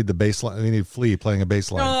 We need the bass line. We need Flea playing a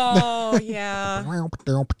bass line. Oh, yeah.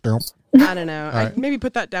 I don't know. I'd maybe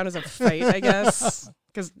put that down as a fight, I guess.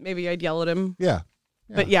 Because maybe I'd yell at him. Yeah.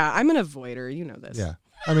 But yeah, I'm an avoider. You know this. Yeah.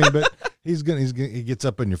 I mean, but he gets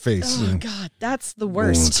up in your face. Oh, God. That's the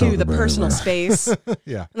worst, too. The personal space.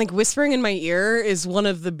 Yeah. Like whispering in my ear is one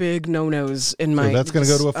of the big no-nos in my... So that's going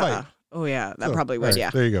to go to a fight. Oh, yeah. That probably would,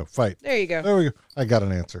 right, there you go. Fight. There you go. There we go. I got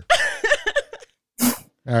an answer.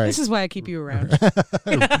 All right. This is why I keep you around.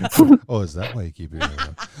 Oh, is that why you keep you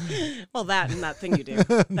around? Well, that and that thing you do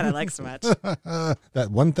that I like so much.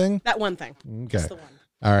 That one thing? That one thing. Okay. Just the one.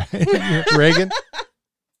 All right. Reagan?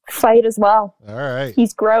 Fight as well. All right.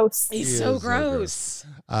 He's gross. He's so gross.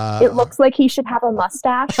 It looks like he should have a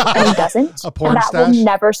mustache, and he doesn't. A porn and that stash? will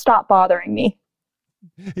never stop bothering me.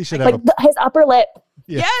 He should have his upper lip.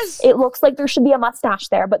 Yeah. Yes. It looks like there should be a mustache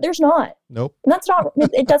there, but there's not. Nope. And that's not.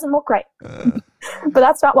 It doesn't look right. But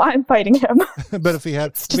that's not why I'm fighting him. But if he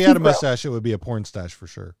had a mustache, it would be a porn stash for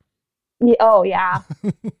sure. Yeah, oh yeah.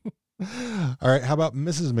 All right. How about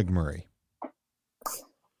Mrs. McMurray?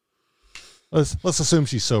 Let's assume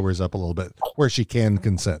she sobers up a little bit, where she can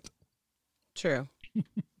consent. True.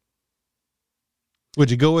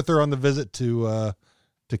 Would you go with her on the visit to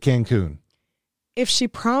Cancun? If she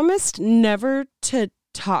promised never to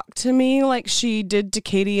talk to me like she did to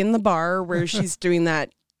Katie in the bar, where she's doing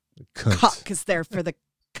that cock is there for the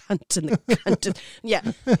cunt and the cunt.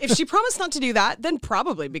 Yeah. If she promised not to do that, then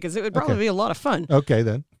probably, because it would probably be a lot of fun. Okay,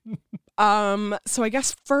 then. So I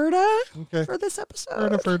guess Ferda for this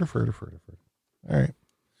episode. Ferda. All right.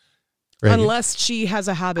 Reagan? Unless she has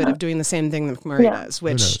a habit of doing the same thing that McMurray does,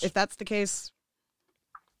 which, if that's the case.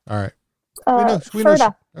 All right. We know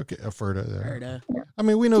Ferda. Okay, Ferda. There. Ferda. I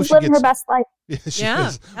mean, we know she's she living gets her best life. Yeah, she Yeah.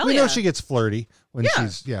 is. Hell We know yeah. she gets flirty when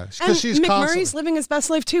she's And she's McMurray's constantly. living his best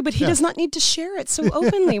life too, but he does not need to share it so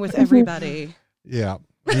openly with everybody. Yeah.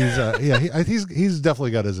 He's he's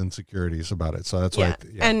definitely got his insecurities about it, so that's why.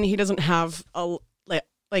 And he doesn't have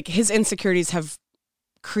like his insecurities have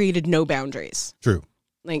created no boundaries. True.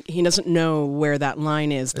 Like he doesn't know where that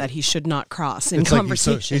line is that he should not cross in It's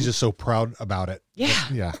conversation. like he's just so proud about it. Yeah.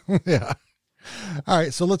 Yeah. Yeah. All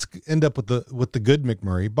right, so let's end up with the good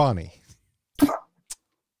McMurray, Bonnie.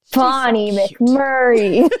 Bonnie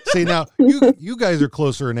McMurray. See, now you guys are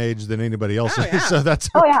closer in age than anybody else is, so that's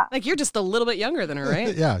like you're just a little bit younger than her,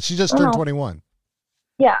 right? Yeah, she just turned 21.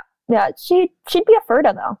 Yeah. She'd be a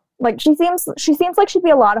Ferda though. Like she seems like she'd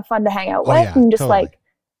be a lot of fun to hang out with and just like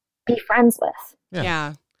be friends with.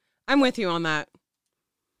 Yeah. I'm with you on that.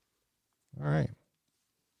 All right.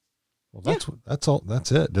 Well, that's all.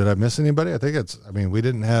 That's it. Did I miss anybody? I think we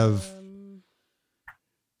didn't have.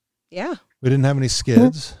 We didn't have any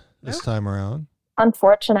skids this time around.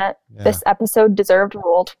 Unfortunate. Yeah. This episode deserved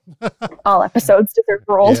ruled. All episodes deserved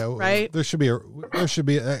ruled. Yeah, right? There should be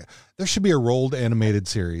a rolled animated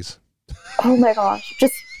series. Oh my gosh!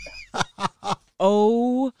 Just.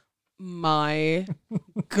 Oh my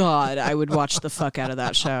God! I would watch the fuck out of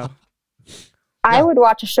that show. I would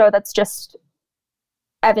watch a show that's just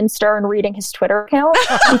Evan Stern reading his Twitter account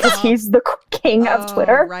because he's the king of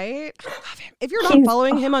Twitter. Right? If you're not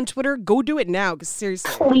following him on Twitter, go do it now. Because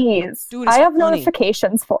seriously, please. Dude, I have funny.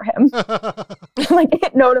 notifications for him. Like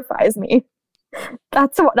it notifies me.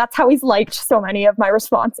 That's how he's liked so many of my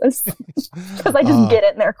responses because I just get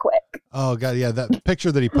it in there quick. Oh God, yeah, that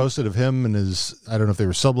picture that he posted of him and his—I don't know if they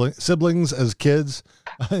were siblings as kids.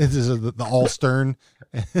 This is the all Stern.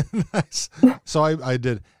 So I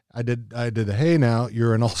did. Hey, now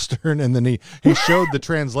you're an all Stern, and then he showed the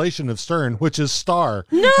translation of Stern, which is star.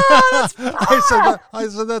 No, that's I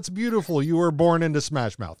said that's beautiful. You were born into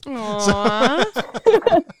Smash Mouth.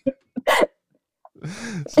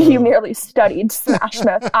 You merely studied Smash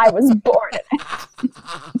Mouth. I was born in it.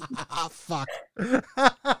 Fuck.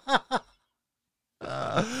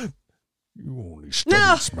 You only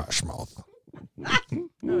studied Smash Mouth. That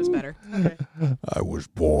was better. Okay. I was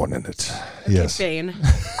born in it. Yes. Bane.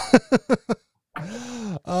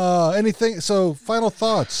 Anything? So final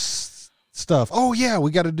thoughts stuff. Oh yeah,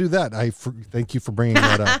 we got to do that. Thank you for bringing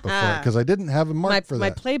that up before, because I didn't have a mark for that. My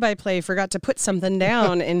play-by-play forgot to put something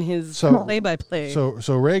down in his play-by-play.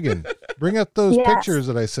 So Reagan, bring up those pictures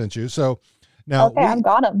that I sent you. So now I've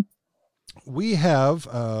got them. We have,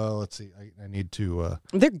 let's see, I need to.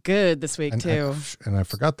 They're good this week too. And I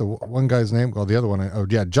forgot the one guy's name. Well, the other one,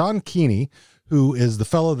 John Keeney, who is the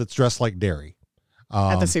fellow that's dressed like Derry.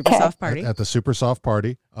 At the Super Soft Party. At the Super Soft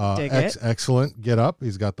Party. Excellent get up.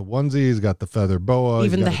 He's got the onesie. He's got the feather boa.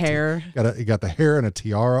 Even the hair. He got the hair and a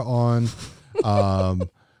tiara on.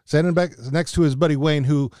 Standing back next to his buddy Wayne,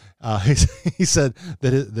 who he said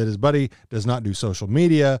that his buddy does not do social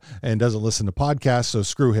media and doesn't listen to podcasts, so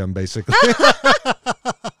screw him, basically.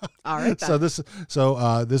 All right. So this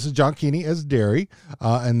is John Keeney as Derry,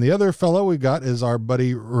 and the other fellow we got is our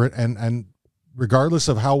buddy, and regardless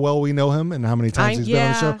of how well we know him and how many times he's been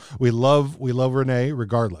on the show, we love Renee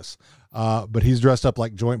regardless. But he's dressed up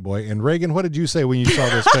like Joint Boy. And Reagan, what did you say when you saw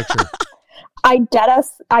this picture? I dead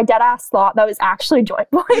ass thought that was actually Joint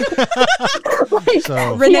Boy.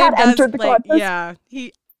 So Renee had does entered the contest. Yeah,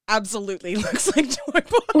 he absolutely looks like Joy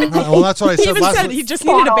Boy. Well, that's what I said. He even last said week. he just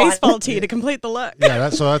needed a baseball tee to complete the look. Yeah,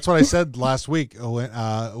 that's what I said last week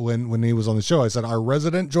when he was on the show. I said our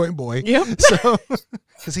resident Joint Boy. Yep. So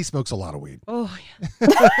because he smokes a lot of weed. Oh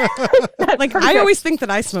yeah. Like I always think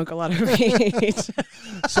that I smoke a lot of weed.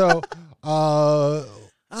 So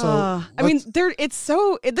I mean, this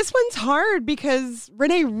one's hard because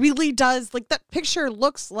Renee really does, like, that picture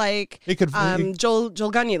looks like Joel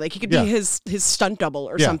Gunny, like he could be his stunt double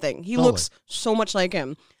or something. He looks so much like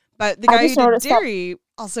him. But the guy who did Derry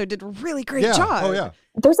also did a really great job. Oh yeah.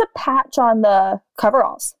 There's a patch on the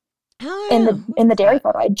coveralls in the Derry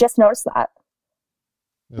photo. I just noticed that.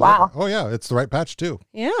 Wow. Oh yeah, it's the right patch too.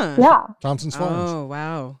 Yeah. Yeah. Thompson's Farms. Oh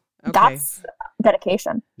wow. Okay. That's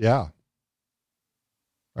dedication. Yeah.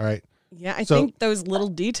 All right. Yeah, I think those little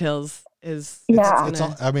details is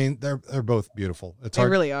I mean, they're both beautiful. It's they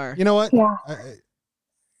hard. really are. You know what? Yeah.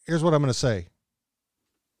 Here's what I'm going to say.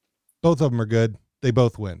 Both of them are good. They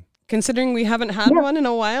both win. Considering we haven't had one in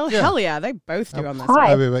a while, hell yeah, they both do on this one.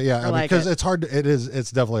 I mean, because it. it's hard.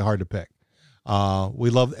 It's definitely hard to pick. We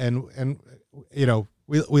love and you know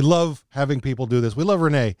we love having people do this. We love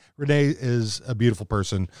Renee. Renee is a beautiful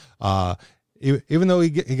person. Even though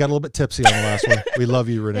he got a little bit tipsy on the last one, we love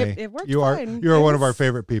you, Renee. It worked you fine. are one of our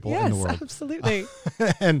favorite people in the world. Yes, absolutely.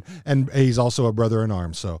 and he's also a brother in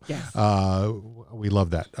arms, so we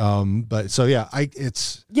love that.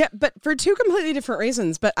 But for two completely different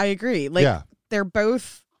reasons. But I agree. Like they're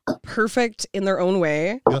both perfect in their own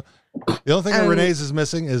way. The only thing that Renee's is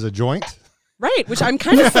missing is a joint. Right, which I'm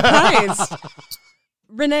kind of surprised.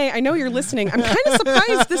 Renee, I know you're listening. I'm kind of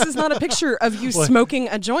surprised this is not a picture of you smoking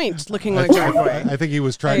a joint looking like Joint Boy. I think he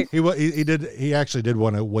was trying. He actually did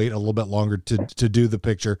want to wait a little bit longer to do the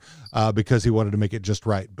picture because he wanted to make it just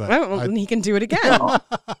right. But he can do it again.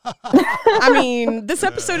 I mean, this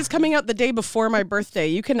episode is coming out the day before my birthday.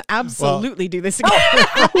 You can absolutely do this again.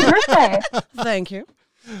 Happy birthday! Thank you.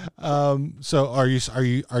 So are you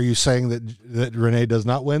saying that Renee does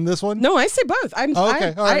not win this one? No, I say both.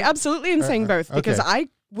 Okay. I absolutely am saying both because I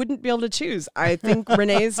wouldn't be able to choose. I think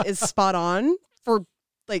Renee's is spot on for,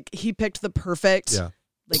 like, he picked the perfect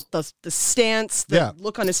like the stance, the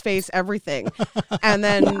look on his face, everything. And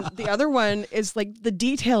then the other one is like the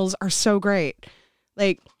details are so great.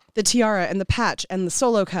 Like the tiara and the patch and the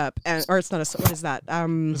solo cup or it's not what is that?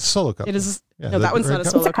 It's a solo cup. It is. Yeah, no, that one's not a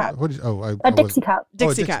solo cup. A Dixie cup.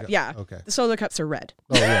 Dixie cup. Yeah. Okay. The solo cups are red.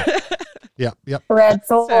 Oh yeah. Yep. Red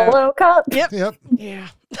solo cup. Yep. Yeah.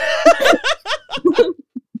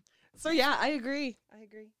 So yeah, I agree.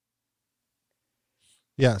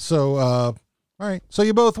 Yeah. So all right. So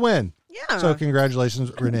you both win. Yeah. So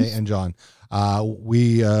congratulations, Renee and John. I don't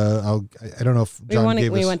know if John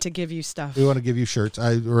we want to give you stuff. We want to give you shirts.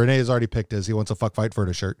 Renee has already picked his. He wants a Fuck Fight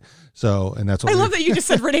Furta shirt. So, and that's what I love that you just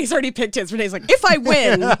said Renee's already picked his. Renee's like, if I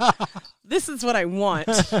win, this is what I want.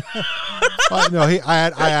 No,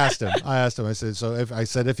 I asked him. I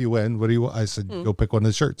said, if you win, what do you want? I said, go pick one of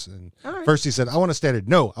the shirts. And first he said, I want a standard.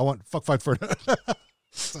 No, I want Fuck Fight Furta.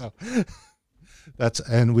 So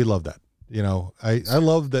and we love that. You know, I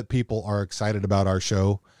love that people are excited about our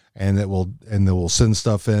show. And that will send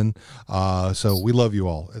stuff in. So we love you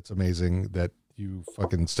all. It's amazing that you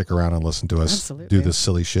fucking stick around and listen to us do this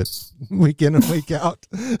silly shit week in and week out.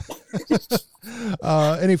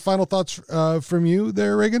 Any final thoughts from you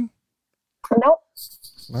there, Reagan? Nope.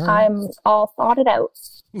 All right. I'm all thoughted out.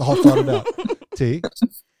 All thoughted out. T?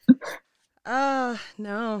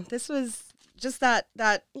 No, this was just that,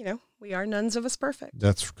 you know, we are nuns of us perfect.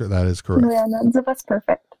 That is correct. We are nuns of us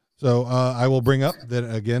perfect. So I will bring up that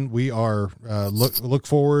again. We are look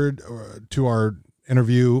forward to our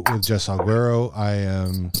interview with Jess Alguero. I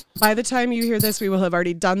am. By the time you hear this, we will have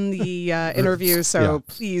already done the interview. So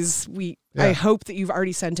please, I hope that you've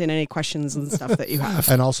already sent in any questions and stuff that you have.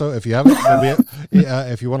 And also, if you haven't,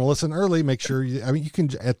 if you want to listen early, make sure you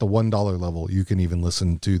can at the $1 level, you can even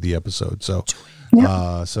listen to the episode. So,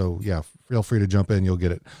 feel free to jump in. You'll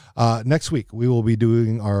get it. Next week, we will be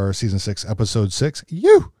doing our season 6, episode 6.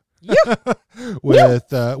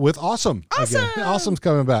 With Awesome. Again. Awesome's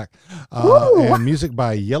coming back. And music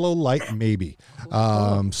by Yellow Light Maybe.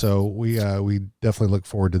 So we definitely look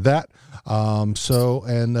forward to that.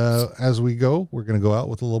 As we go, we're going to go out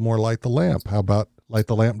with a little more Light the Lamp. How about Light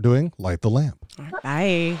the Lamp doing Light the Lamp?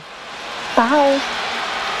 Bye. Bye.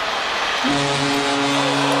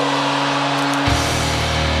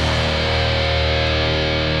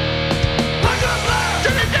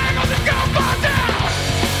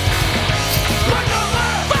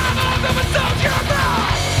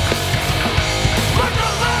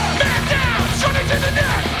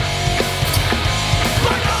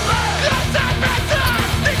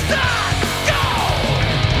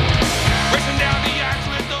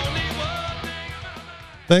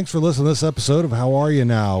 Thanks for listening to this episode of How Are You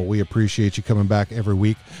Now? We appreciate you coming back every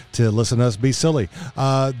week to listen to us be silly.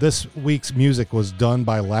 This week's music was done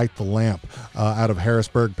by Light the Lamp out of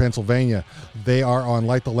Harrisburg, Pennsylvania. They are on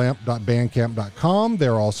lightthelamp.bandcamp.com.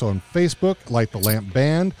 They're also on Facebook, Light the Lamp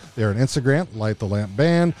Band. They're on Instagram, Light the Lamp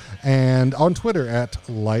Band, and on Twitter at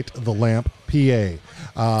Light the Lamp PA.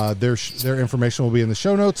 Their information will be in the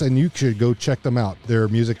show notes, and you should go check them out. Their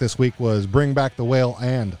music this week was Bring Back the Whale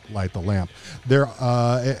and Light the Lamp.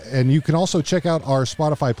 And you can also check out our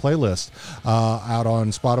Spotify playlist out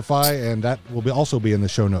on Spotify, and that will also be in the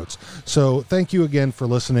show notes. So thank you again for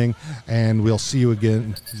listening, and we'll see you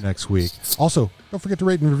again next week. Also, don't forget to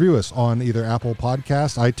rate and review us on either Apple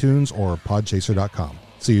Podcasts, iTunes, or podchaser.com.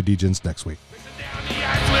 See you, DJs, next week.